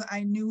because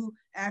I knew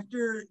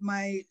after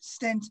my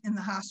stint in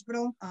the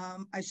hospital,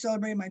 I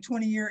celebrated my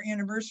 20-year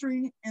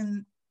anniversary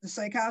in the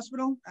psych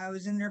hospital. I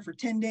was in there for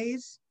 10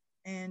 days,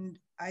 and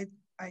I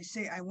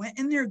went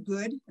in there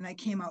good and I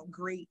came out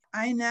great.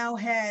 I now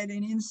had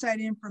an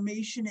inside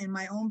information in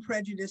my own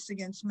prejudice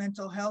against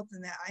mental health,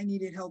 and that I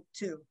needed help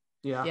too.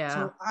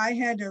 So I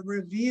had to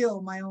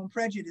reveal my own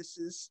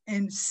prejudices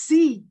and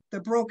see the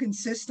broken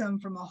system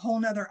from a whole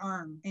nother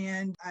arm.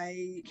 And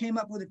I came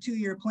up with a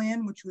 2-year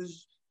plan, which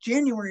was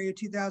January of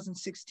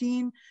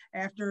 2016,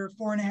 after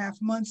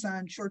 4.5 months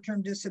on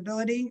short-term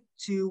disability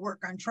to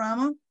work on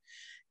trauma.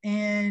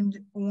 And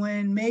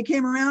when May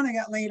came around, I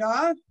got laid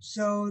off.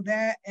 So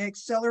that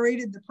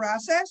accelerated the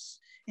process.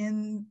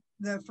 In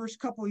the first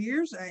couple of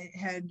years, I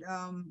had,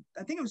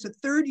 I think it was the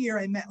 3rd year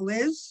I met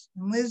Liz,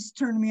 and Liz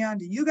turned me on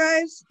to you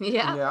guys.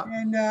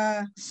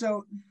 And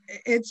so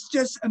it's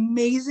just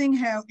amazing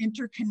how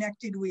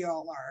interconnected we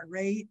all are,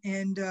 right?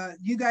 And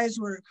you guys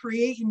were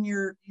creating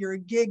your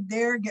gig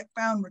there, Get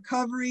Found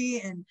Recovery,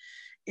 and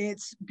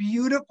it's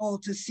beautiful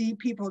to see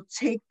people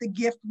take the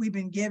gift we've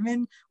been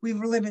given. We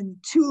were living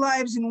 2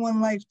 lives in 1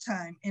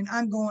 lifetime, and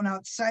I'm going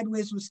out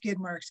sideways with skid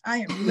marks. I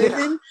am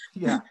living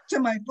to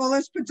my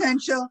fullest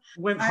potential.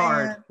 We went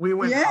hard.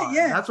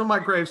 That's what my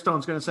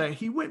gravestone's going to say.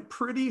 He went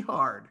pretty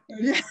hard.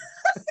 And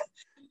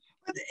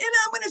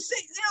I'm going to say,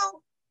 you know,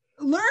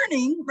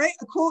 learning, right?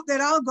 A quote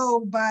that I'll go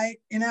by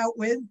and out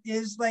with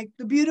is like,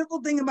 the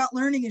beautiful thing about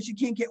learning is you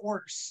can't get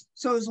worse.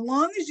 So as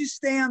long as you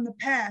stay on the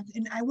path,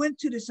 and I went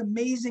to this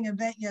amazing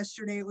event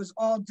yesterday, it was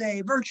all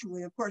day,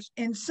 virtually, of course.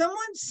 And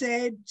someone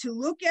said to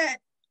look at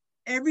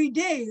every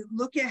day,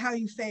 look at how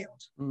you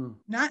failed,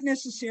 not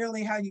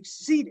necessarily how you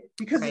succeeded,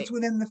 because it's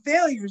within the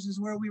failures is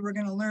where we were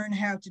going to learn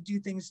how to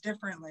do things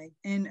differently.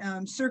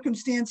 And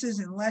circumstances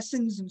and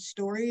lessons and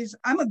stories.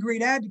 I'm a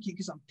great advocate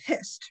because I'm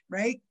pissed,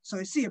 right? So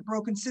I see a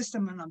broken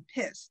system and I'm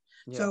pissed.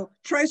 So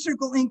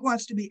Tri-Circle Inc.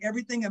 wants to be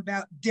everything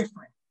about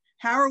different.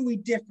 How are we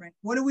different?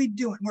 What are we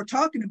doing? We're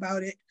talking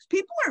about it.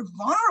 People are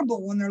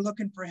vulnerable when they're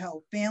looking for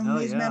help.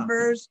 Families,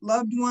 members,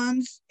 loved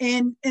ones,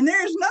 and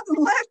there's nothing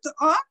left to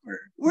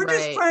offer. We're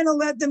just trying to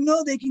let them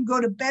know they can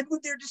go to bed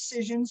with their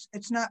decisions.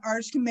 It's not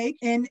ours to make,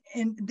 and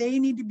they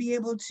need to be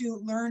able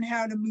to learn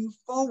how to move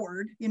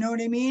forward. You know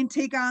what I mean?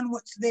 Take on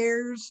what's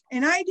theirs.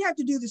 And I have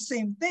to do the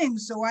same thing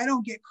so I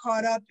don't get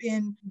caught up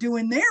in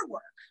doing their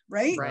work.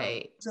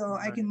 Right. So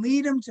I can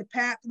lead them to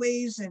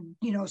pathways and,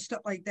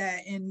 stuff like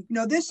that. And,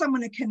 this, I'm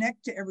going to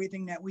connect to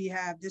everything that we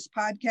have. This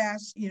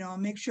podcast,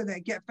 make sure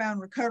that Get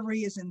Found Recovery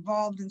is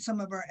involved in some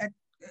of our,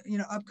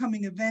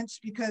 upcoming events,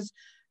 because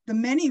the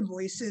many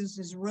voices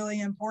is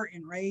really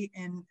important, right?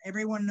 And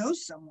everyone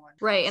knows someone.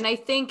 Right. And I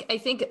think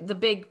the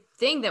big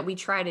thing that we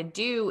try to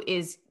do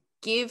is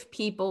give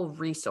people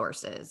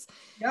resources.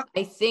 Yep.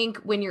 I think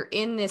when you're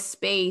in this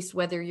space,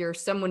 whether you're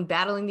someone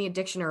battling the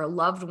addiction or a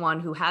loved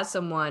one who has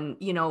someone,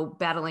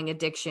 battling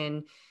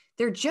addiction,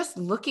 they're just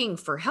looking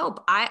for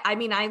help. I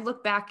mean, I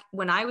look back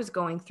when I was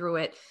going through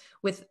it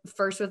with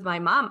my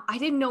mom, I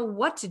didn't know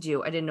what to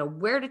do. I didn't know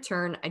where to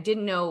turn. I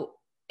didn't know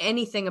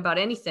anything about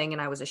anything.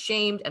 And I was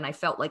ashamed. And I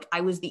felt like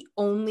I was the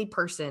only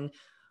person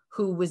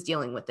who was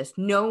dealing with this.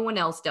 No one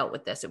else dealt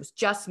with this. It was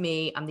just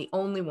me. I'm the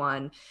only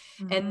one.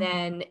 Mm-hmm. And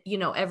then,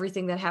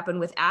 everything that happened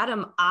with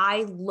Adam,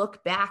 I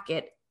look back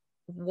at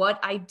what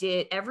I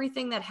did,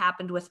 everything that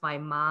happened with my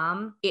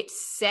mom, it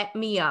set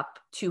me up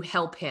to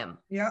help him.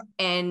 Yeah.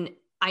 And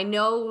I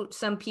know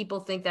some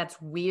people think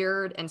that's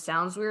weird and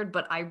sounds weird,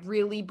 but I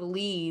really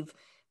believe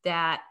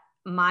that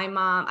my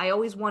mom, I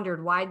always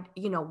wondered why,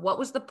 what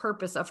was the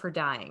purpose of her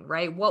dying,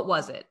 right? What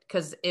was it?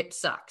 Because it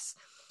sucks.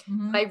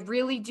 Mm-hmm. I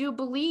really do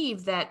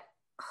believe that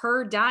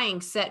her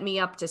dying set me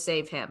up to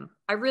save him.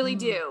 I really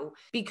do.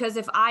 Because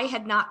if I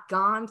had not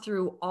gone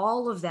through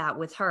all of that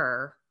with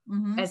her,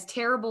 as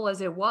terrible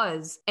as it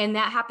was, and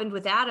that happened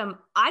with Adam,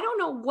 I don't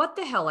know what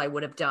the hell I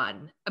would have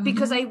done,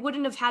 because I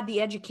wouldn't have had the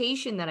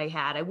education that I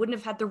had. I wouldn't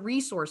have had the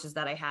resources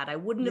that I had. I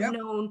wouldn't have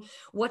known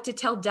what to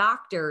tell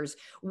doctors,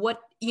 I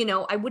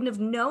wouldn't have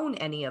known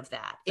any of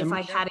that if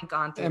I hadn't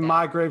gone through that. And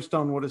my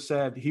gravestone would have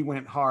said, he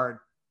went hard.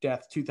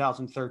 Death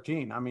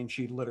 2013. I mean,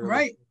 she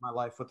literally saved my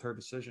life with her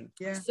decision.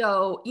 Yeah.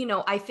 So,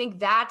 I think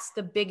that's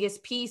the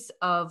biggest piece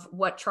of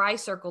what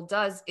TriCircle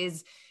does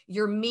is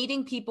you're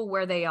meeting people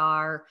where they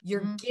are,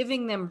 you're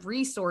giving them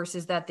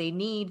resources that they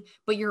need,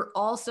 but you're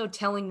also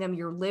telling them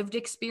your lived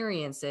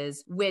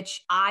experiences,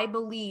 which I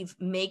believe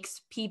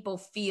makes people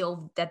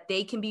feel that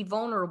they can be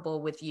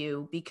vulnerable with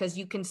you, because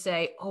you can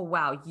say, oh,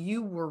 wow,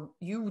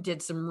 you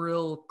did some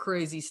real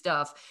crazy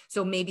stuff.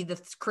 So maybe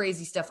the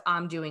crazy stuff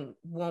I'm doing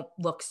won't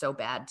look so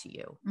bad to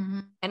you.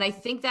 And I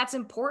think that's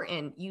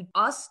important.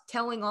 Us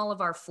telling all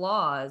of our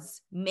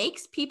flaws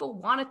makes people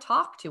want to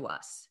talk to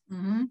us.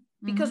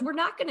 Because we're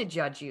not going to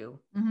judge you,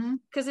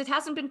 because it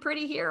hasn't been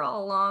pretty here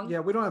all along. Yeah,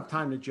 we don't have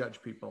time to judge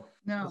people.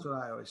 No. That's what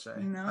I always say.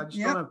 No. I just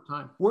don't have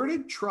time. Where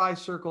did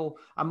TriCircle,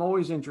 I'm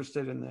always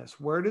interested in this.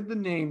 Where did the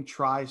name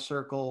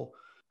TriCircle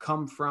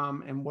come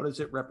from, and what does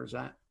it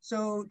represent?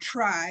 So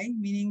tri,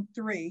 meaning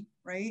three,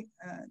 right?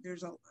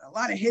 There's a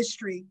lot of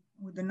history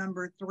with the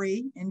number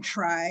 3 in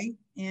tri.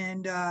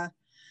 And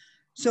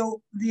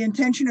so the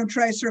intention of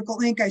TriCircle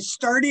Inc., I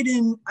started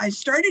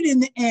in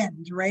the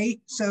end, right?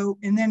 So,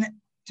 and then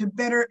to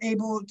better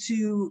able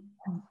to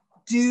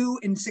do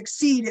and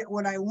succeed at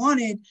what I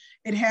wanted,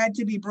 it had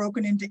to be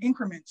broken into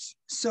increments.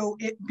 So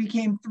it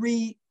became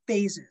 3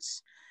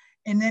 phases.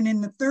 And then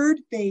in the third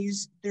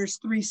phase, there's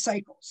 3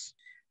 cycles.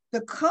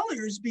 The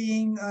colors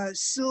being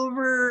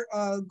silver,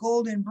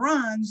 gold, and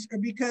bronze are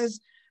because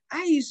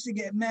I used to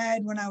get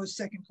mad when I was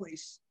second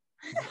place.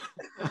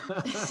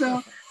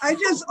 So I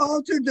just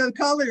altered the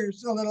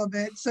colors a little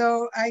bit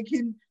so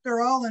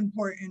they're all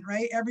important,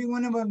 right? Every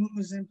one of them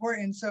was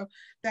important. So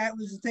that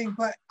was the thing.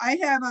 But I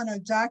have on a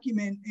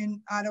document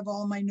out of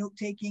all my note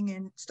taking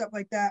and stuff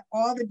like that,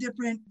 all the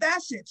different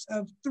facets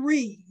of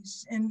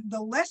 3s and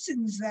the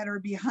lessons that are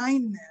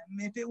behind them.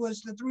 If it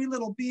was the 3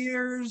 little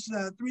bears,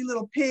 3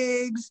 little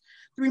pigs,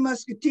 3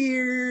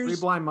 musketeers,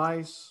 3 blind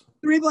mice.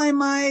 3 blind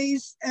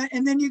mice,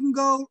 and then you can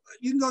go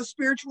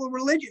spiritual,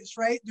 religious,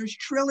 right? There's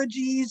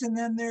trilogies, and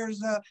then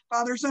there's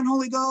Father, Son,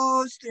 Holy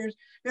Ghost.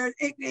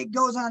 It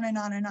goes on and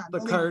on and on. The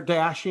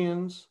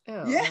Kardashians.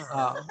 Oh,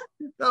 yeah,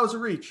 that was a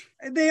reach.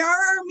 They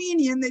are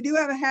Armenian. They do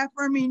have a half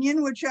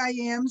Armenian, which I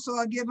am, so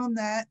I'll give them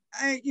that.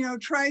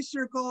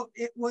 TriCircle.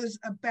 It was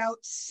about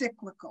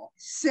cyclical.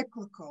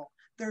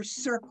 They're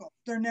circles.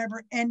 They're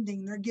never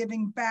ending. They're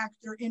giving back.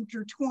 They're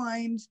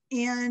intertwined.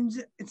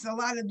 And it's a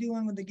lot of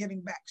doing with the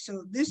giving back.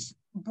 So this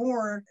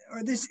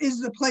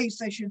is the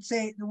place, I should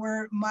say,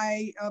 where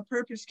my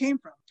purpose came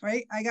from,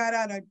 right? I got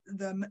out of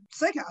the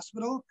psych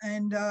hospital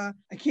and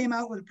I came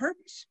out with a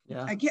purpose.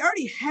 Yeah. I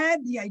already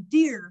had the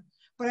idea,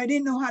 but I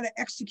didn't know how to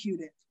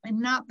execute it. And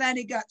not that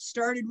it got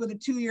started with a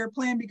 2-year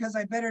plan because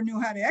I better knew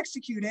how to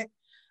execute it.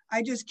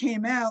 I just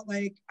came out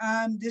like,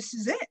 this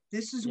is it.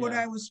 This is what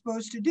I was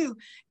supposed to do.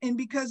 And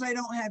because I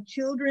don't have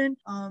children,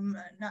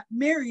 not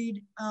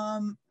married,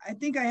 I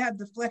think I have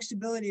the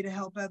flexibility to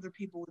help other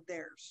people with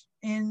theirs.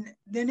 And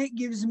then it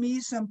gives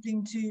me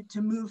something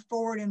to move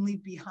forward and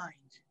leave behind.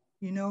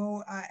 You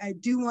know, I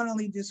do want to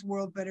leave this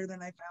world better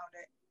than I found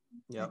it.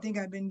 Yep. I think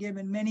I've been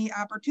given many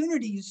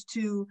opportunities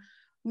to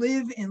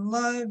live and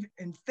love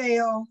and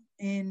fail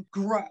and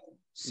grow.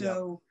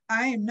 So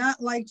I am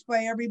not liked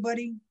by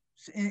everybody.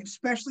 And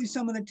especially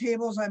some of the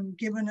tables I'm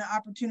given an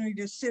opportunity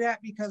to sit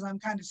at because I'm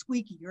kind of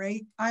squeaky,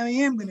 right? I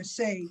am going to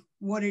say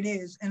what it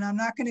is, and I'm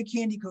not going to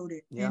candy coat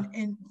it. Yeah.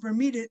 And for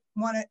me to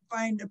want to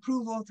find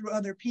approval through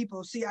other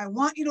people. See, I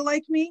want you to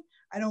like me.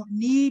 I don't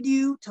need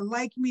you to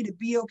like me to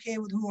be okay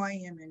with who I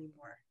am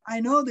anymore.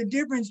 I know the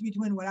difference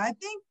between what I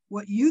think,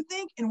 what you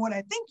think, and what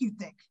I think you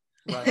think.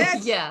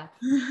 Right. Yeah.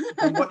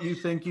 And what you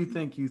think.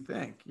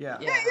 Yeah.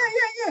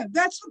 Yeah.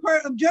 That's the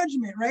part of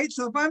judgment, right?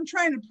 So if I'm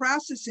trying to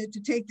process it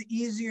to take the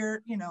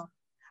easier, you know,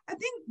 I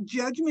think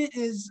judgment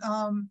is,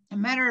 a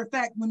matter of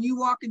fact, when you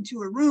walk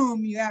into a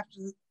room, you have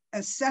to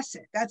assess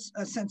it. That's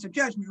a sense of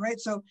judgment, right?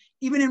 So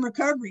even in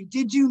recovery,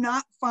 did you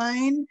not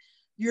find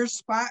your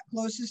spot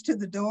closest to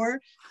the door?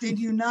 Did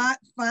you not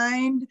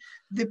find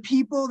the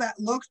people that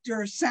looked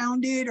or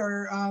sounded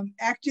or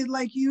acted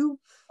like you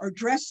or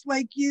dressed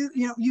like you?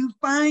 You know, you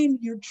find,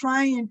 you're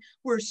trying,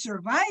 we're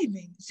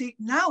surviving. See,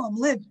 now I'm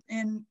living,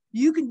 and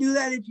you can do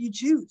that if you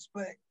choose,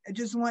 but I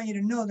just want you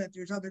to know that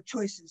there's other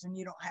choices and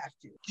you don't have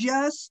to.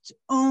 Just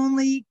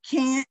only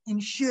can't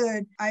and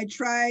should I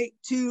try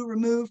to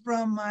remove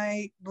from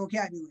my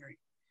vocabulary.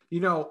 You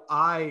know,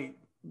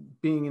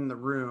 being in the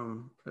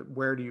room,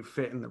 where do you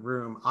fit in the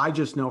room? I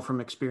just know from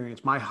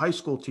experience, my high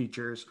school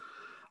teachers,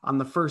 on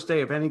the first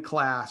day of any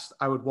class,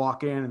 I would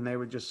walk in and they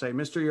would just say,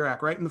 Mr.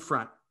 Urak, right in the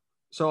front.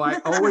 So I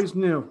always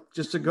knew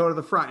just to go to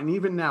the front. And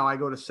even now I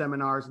go to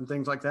seminars and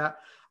things like that.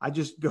 I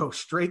just go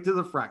straight to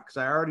the front because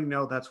I already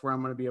know that's where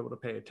I'm going to be able to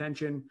pay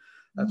attention.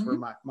 That's where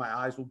my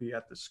eyes will be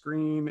at the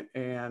screen,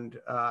 and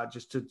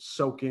just to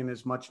soak in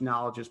as much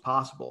knowledge as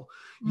possible.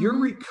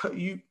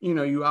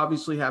 You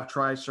obviously have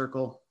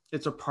TriCircle.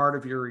 It's a part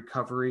of your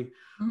recovery.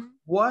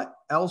 What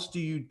else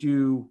do you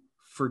do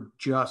for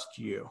just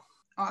you?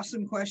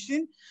 Awesome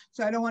question.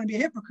 So I don't want to be a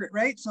hypocrite,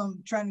 right? So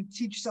I'm trying to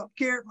teach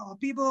self-care for all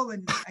people,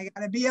 and I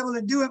got to be able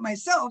to do it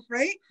myself,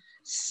 right?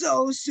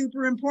 So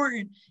super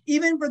important.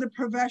 Even for the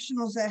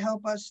professionals that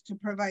help us to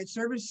provide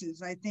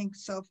services, I think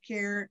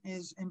self-care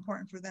is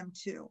important for them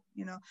too.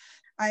 You know,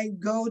 I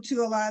go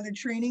to a lot of the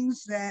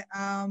trainings that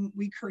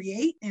we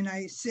create, and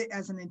I sit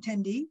as an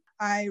attendee.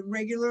 I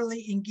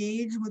regularly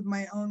engage with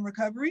my own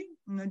recovery.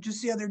 You know,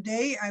 just the other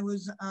day, I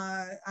was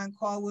on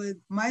call with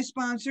my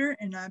sponsor,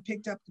 and I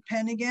picked up the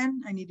pen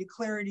again. I needed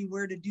clarity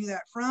where to do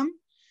that from.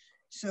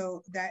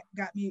 So that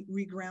got me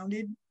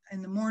regrounded.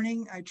 In the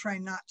morning, I try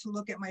not to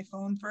look at my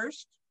phone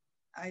first.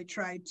 I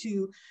try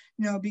to,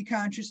 be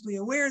consciously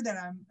aware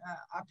that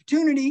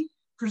opportunity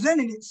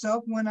presented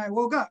itself when I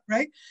woke up,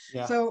 right?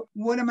 Yeah. So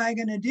what am I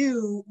going to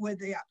do with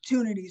the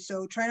opportunity?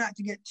 So try not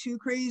to get too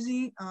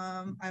crazy.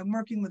 I'm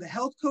working with a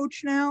health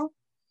coach now.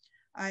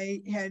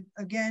 I had,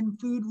 again,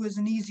 food was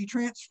an easy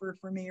transfer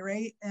for me,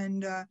 right?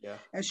 And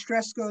as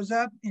stress goes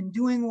up and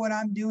doing what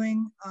I'm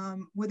doing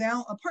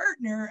without a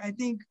partner, I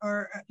think,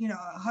 or,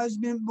 a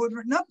husband,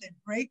 boyfriend, nothing,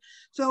 right?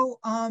 So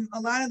a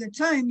lot of the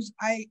times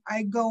I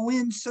go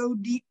in so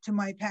deep to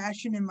my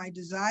passion and my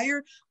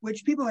desire,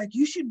 which people are like,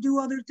 you should do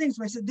other things.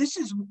 But I said, this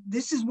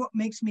is what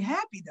makes me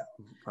happy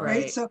though,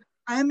 right? So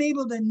I'm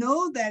able to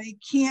know that it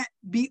can't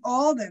be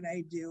all that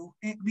I do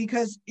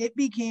because it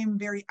became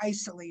very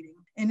isolating.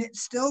 And it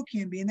still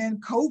can be. And then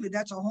COVID,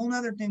 that's a whole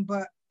nother thing.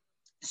 But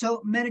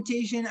so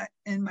meditation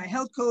and my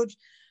health coach.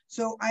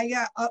 So I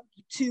got up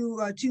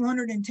to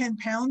 210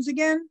 pounds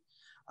again.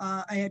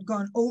 I had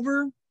gone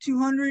over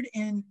 200,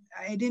 and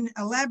I didn't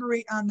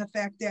elaborate on the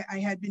fact that I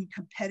had been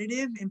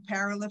competitive in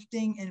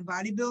powerlifting and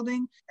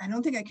bodybuilding. I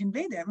don't think I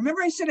conveyed that.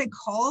 Remember I said I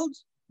called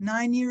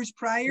 9 years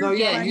prior? No,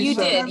 yeah, you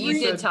did. You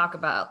did talk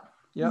about.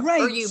 Yeah.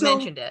 Right. Or you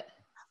mentioned it.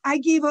 I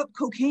gave up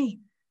cocaine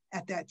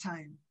at that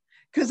time,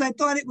 because I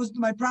thought it was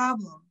my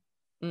problem.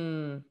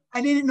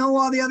 I didn't know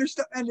all the other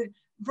stuff. And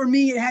for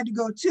me, it had to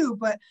go too.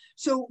 But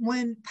so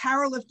when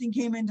powerlifting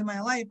came into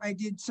my life, I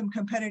did some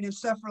competitive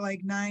stuff for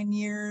like 9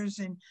 years.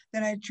 And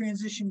then I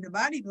transitioned to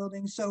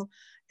bodybuilding. So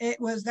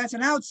that's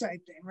an outside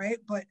thing, right?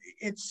 But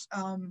it's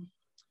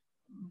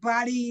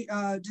body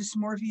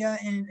dysmorphia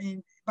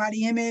and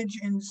body image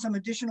and some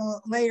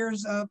additional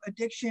layers of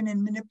addiction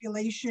and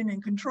manipulation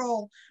and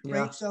control,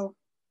 right? So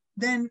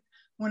then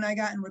when I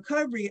got in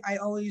recovery, I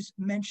always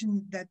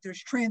mentioned that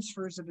there's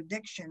transfers of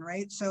addiction,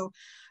 right? So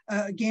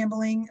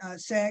gambling,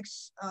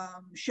 sex,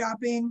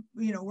 shopping,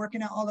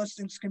 working out, all those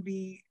things can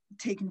be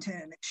taken to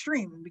an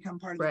extreme and become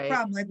part of the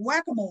problem. Like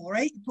whack-a-mole,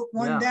 right? You put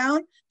one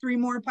down, 3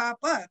 more pop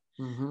up.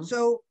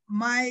 So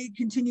my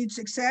continued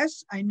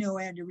success, I know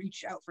I had to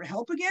reach out for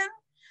help again.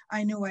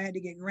 I knew I had to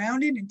get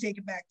grounded and take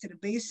it back to the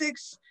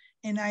basics.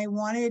 And I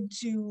wanted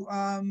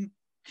to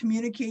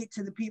communicate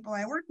to the people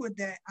I work with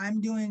that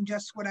I'm doing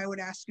just what I would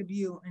ask of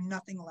you and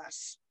nothing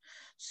less.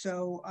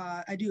 So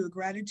I do a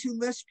gratitude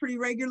list pretty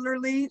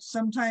regularly.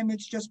 Sometimes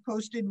it's just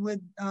posted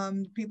with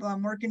people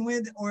I'm working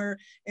with, or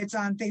it's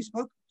on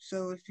Facebook.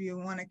 So if you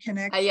want to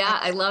connect. Yeah,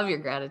 I love your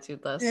gratitude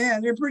list. Yeah,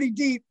 they're pretty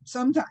deep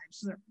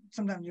sometimes.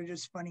 Sometimes they're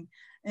just funny.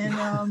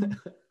 And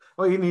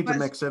well, you need to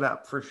mix it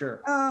up for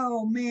sure.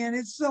 Oh man,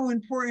 it's so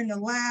important to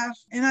laugh.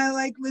 And I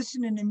like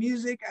listening to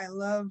music. I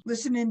love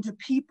listening to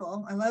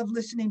people. I love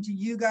listening to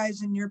you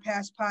guys in your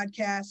past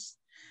podcasts,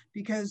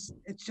 because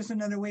it's just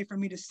another way for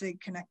me to stay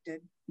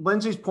connected.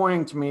 Lindsay's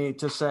pointing to me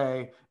to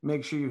say,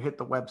 make sure you hit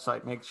the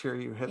website. Make sure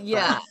you hit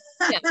yeah.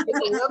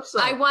 the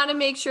website. I want to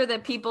make sure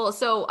that people,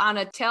 so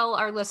Anna, tell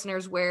our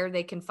listeners where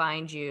they can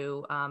find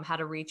you, how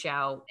to reach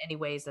out, any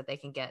ways that they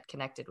can get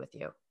connected with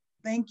you.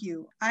 Thank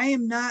you. I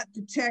am not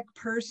the tech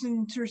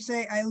person to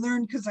say. I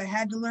learned because I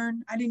had to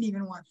learn. I didn't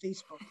even want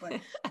Facebook,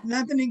 but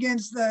nothing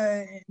against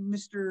the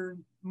Mr.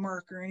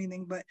 Mark or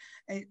anything, but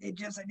it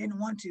just, I didn't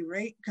want to,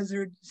 right? Because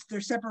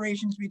there's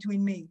separations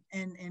between me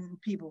and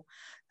people.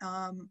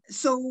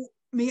 So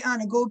me,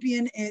 Anna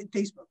Gopian at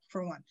Facebook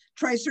for one.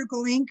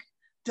 TriCircle Inc.,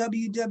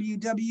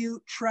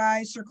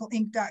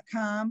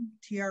 www.tricircleinc.com,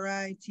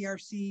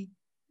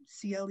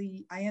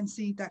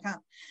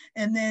 TRICRCLEINC.com.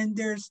 And then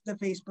there's the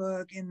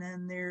Facebook, and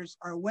then there's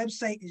our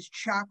website is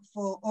chock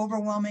full,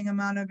 overwhelming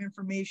amount of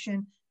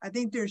information. I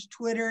think there's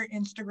Twitter,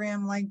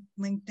 Instagram, like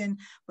LinkedIn,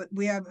 but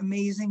we have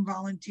amazing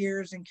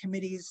volunteers and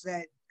committees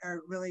that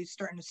are really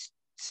starting to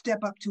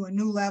step up to a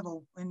new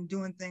level and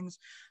doing things.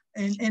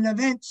 And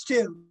events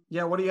too.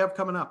 Yeah, what do you have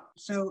coming up?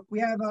 So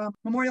we have a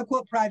memorial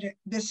quilt project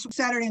this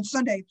Saturday and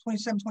Sunday,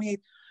 27th, 28th.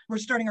 We're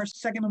starting our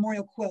second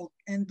memorial quilt,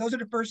 and those are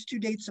the first 2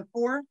 dates of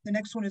 4. The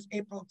next one is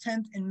April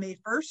 10th and May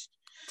 1st.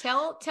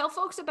 Tell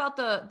folks about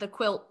the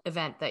quilt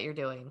event that you're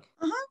doing.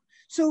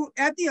 So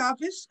at the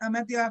office, I'm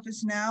at the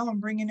office now.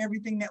 I'm bringing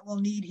everything that we'll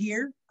need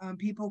here.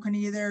 People can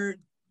either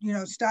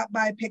stop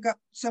by, pick up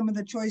some of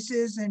the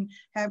choices and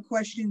have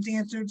questions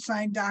answered,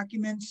 signed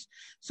documents.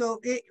 So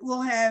it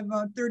will have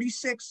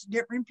 36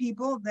 different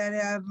people that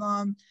have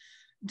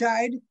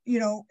died,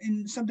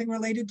 in something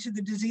related to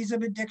the disease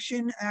of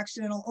addiction,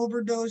 accidental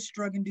overdose,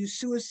 drug-induced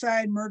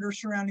suicide, murder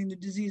surrounding the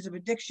disease of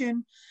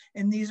addiction.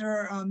 And these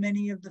are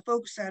many of the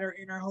folks that are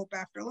in our Hope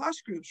After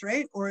Loss groups,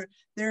 right? Or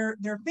they're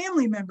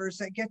family members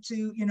that get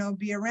to,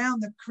 be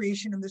around the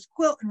creation of this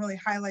quilt and really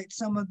highlight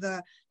some of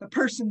the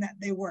person that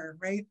they were,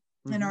 right?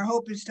 Mm-hmm. And our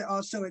hope is to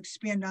also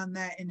expand on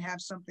that and have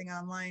something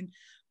online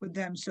with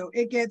them. So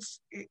it gets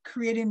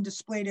created and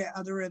displayed at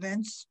other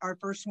events. Our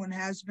first one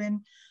has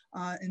been,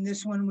 and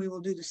this one we will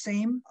do the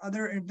same.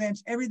 Other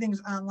events,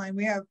 everything's online.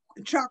 We have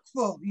chock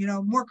full,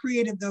 more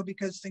creative though,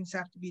 because things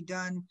have to be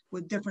done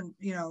with different,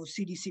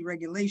 CDC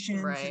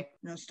regulations, right.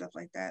 And, stuff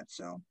like that.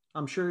 So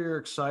I'm sure you're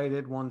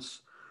excited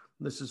once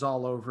this is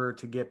all over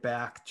to get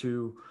back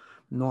to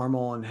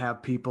normal and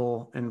have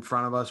people in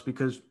front of us,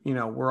 because,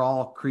 we're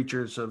all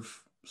creatures of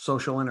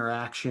social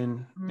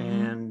interaction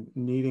and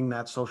needing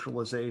that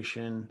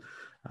socialization.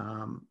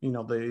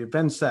 The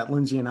events that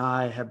Lindsay and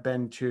I have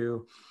been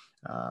to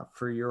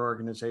for your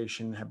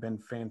organization have been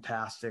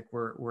fantastic.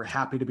 We're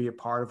happy to be a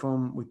part of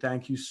them. We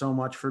thank you so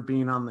much for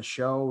being on the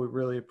show. We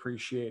really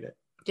appreciate it.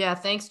 Yeah,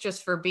 thanks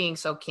just for being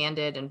so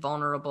candid and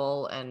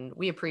vulnerable, and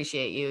we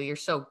appreciate you. You're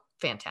so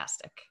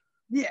fantastic.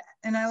 Yeah,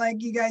 and I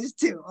like you guys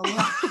too a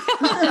lot.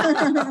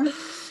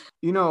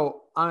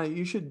 Anna,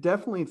 you should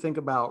definitely think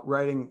about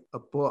writing a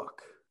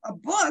book. A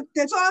book?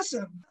 That's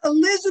awesome.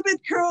 Elizabeth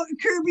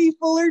Kirby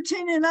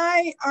Fullerton and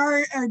I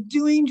are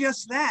doing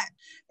just that.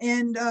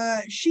 And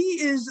she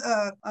is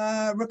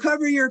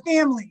Recover Your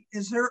Family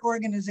is her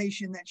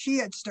organization that she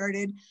had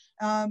started.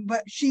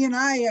 But she and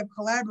I have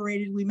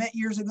collaborated. We met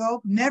years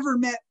ago, never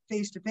met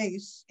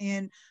face-to-face.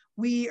 And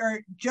we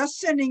are just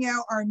sending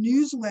out our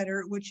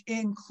newsletter, which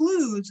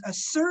includes a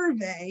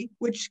survey,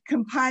 which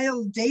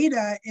compiles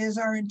data as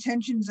our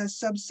intentions as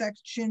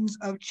subsections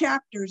of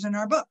chapters in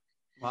our book.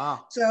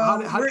 Wow. So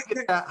how do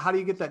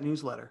you get that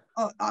newsletter?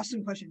 Oh,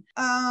 awesome question.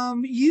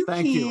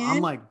 Thank you. I'm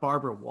like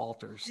Barbara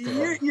Walters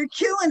today. You're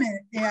killing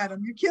it,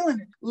 Adam. You're killing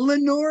it.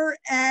 Lenore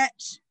at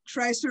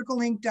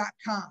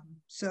tricircleinc.com.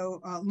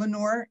 So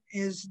Lenore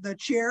is the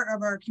chair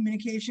of our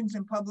Communications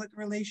and Public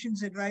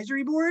Relations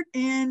Advisory Board.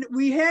 And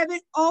we have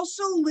it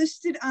also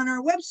listed on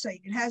our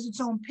website. It has its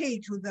own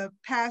page with the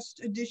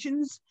past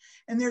editions.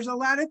 And there's a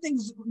lot of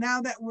things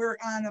now that we're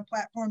on a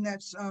platform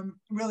that's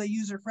really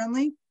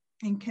user-friendly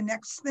and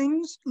connects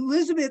things.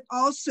 Elizabeth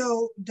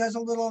also does a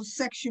little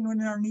section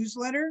in our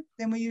newsletter.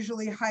 Then we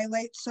usually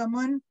highlight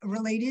someone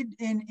related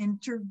and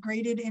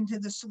integrated into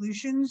the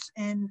solutions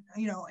and,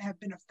 have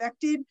been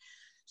affected.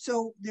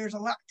 So there's a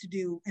lot to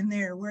do in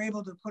there. We're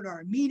able to put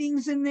our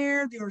meetings in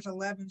there. There's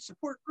 11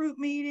 support group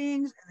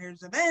meetings, and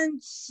there's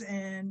events.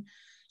 And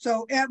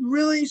so I'm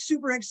really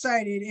super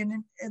excited.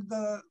 And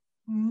the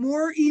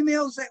more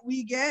emails that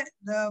we get,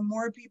 the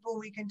more people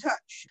we can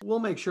touch. We'll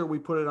make sure we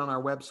put it on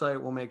our website.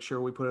 We'll make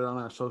sure we put it on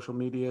our social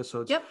media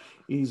so it's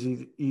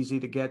easy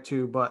to get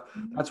to. But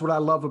that's what I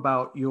love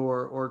about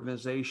your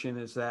organization,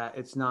 is that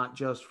it's not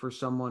just for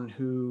someone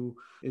who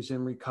is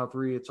in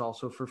recovery. It's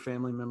also for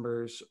family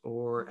members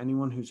or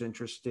anyone who's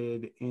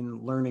interested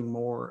in learning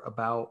more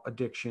about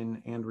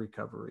addiction and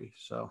recovery.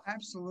 So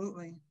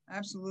absolutely.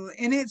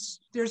 And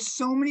there's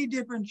so many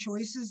different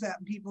choices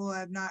that people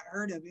have not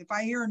heard of. If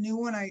I hear a new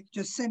one, I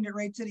just send it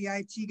right to the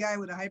IT guy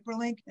with a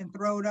hyperlink and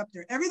throw it up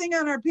there. Everything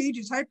on our page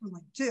is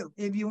hyperlinked too.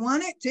 If you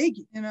want it, take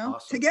it. Awesome.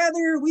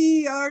 Together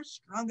we are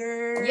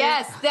stronger.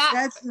 Yes,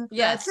 that's it.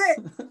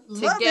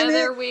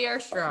 Together we are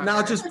stronger.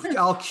 Now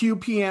I'll cue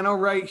piano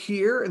right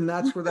here, and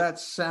that's where that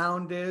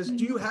sound is.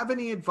 Do you have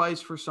any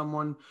advice for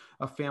someone,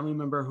 a family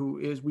member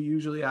we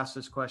usually ask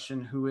this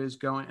question, who is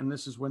going, and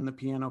this is when the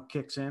piano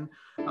kicks in.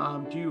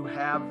 Do you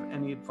have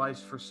any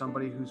advice for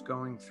somebody who's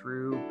going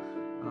through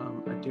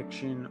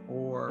addiction,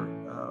 or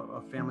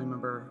a family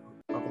member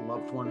of a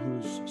loved one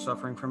who's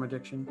suffering from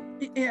addiction?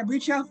 Yeah,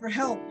 reach out for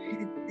help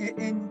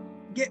and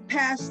get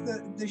past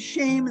the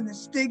shame and the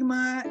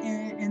stigma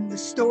and the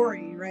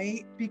story,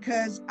 right?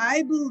 Because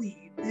I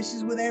believe, this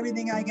is with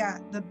everything I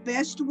got, the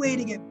best way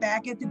to get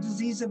back at the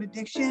disease of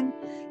addiction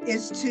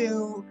is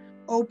to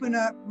open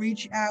up,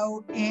 reach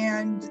out,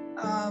 and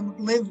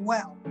live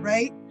well,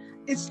 right?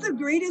 It's the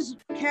greatest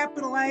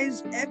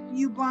capitalized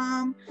FU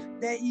bomb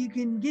that you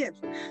can give,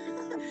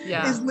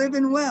 is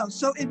living well.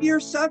 So if you're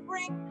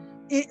suffering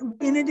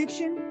in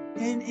addiction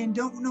and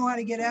don't know how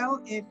to get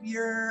out, if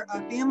you're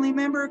a family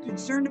member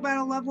concerned about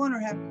a loved one or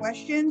have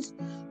questions,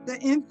 the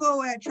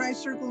info at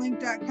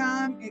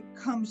tricircleinc.com, it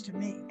comes to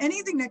me.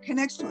 Anything that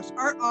connects to us.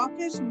 Our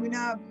office, and we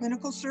now have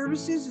clinical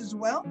services as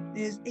well,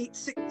 is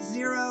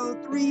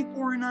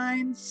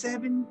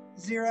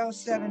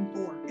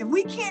 860-349-7074. If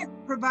we can't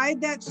provide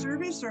that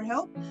service or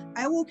help,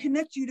 I will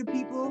connect you to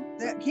people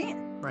that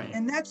can. Right.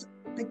 And that's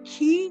the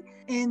key,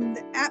 and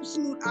the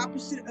absolute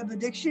opposite of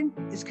addiction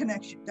is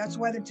connection. That's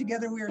why the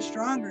Together We Are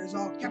Stronger is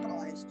all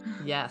capitalized.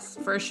 Yes,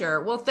 for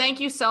sure. Well, thank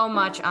you so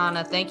much,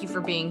 Anna. Thank you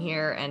for being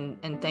here, and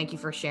thank you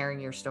for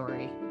sharing your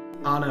story.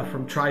 Anna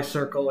from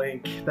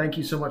TriCircle Inc. Thank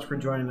you so much for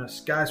joining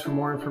us. Guys, for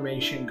more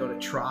information, go to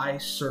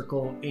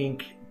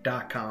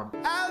TriCircleinc.com.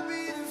 I'll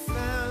be the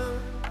fount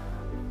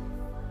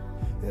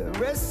that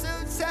rests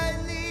so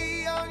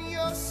tightly on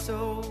your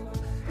soul,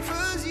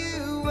 fills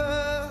you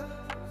up,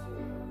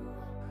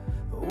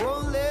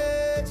 won't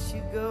let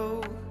you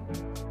go.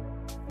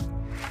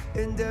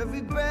 And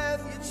every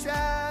breath you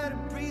try to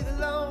breathe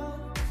alone,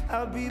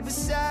 I'll be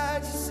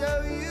beside you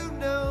so you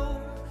know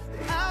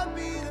that I'll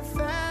be the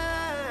fount.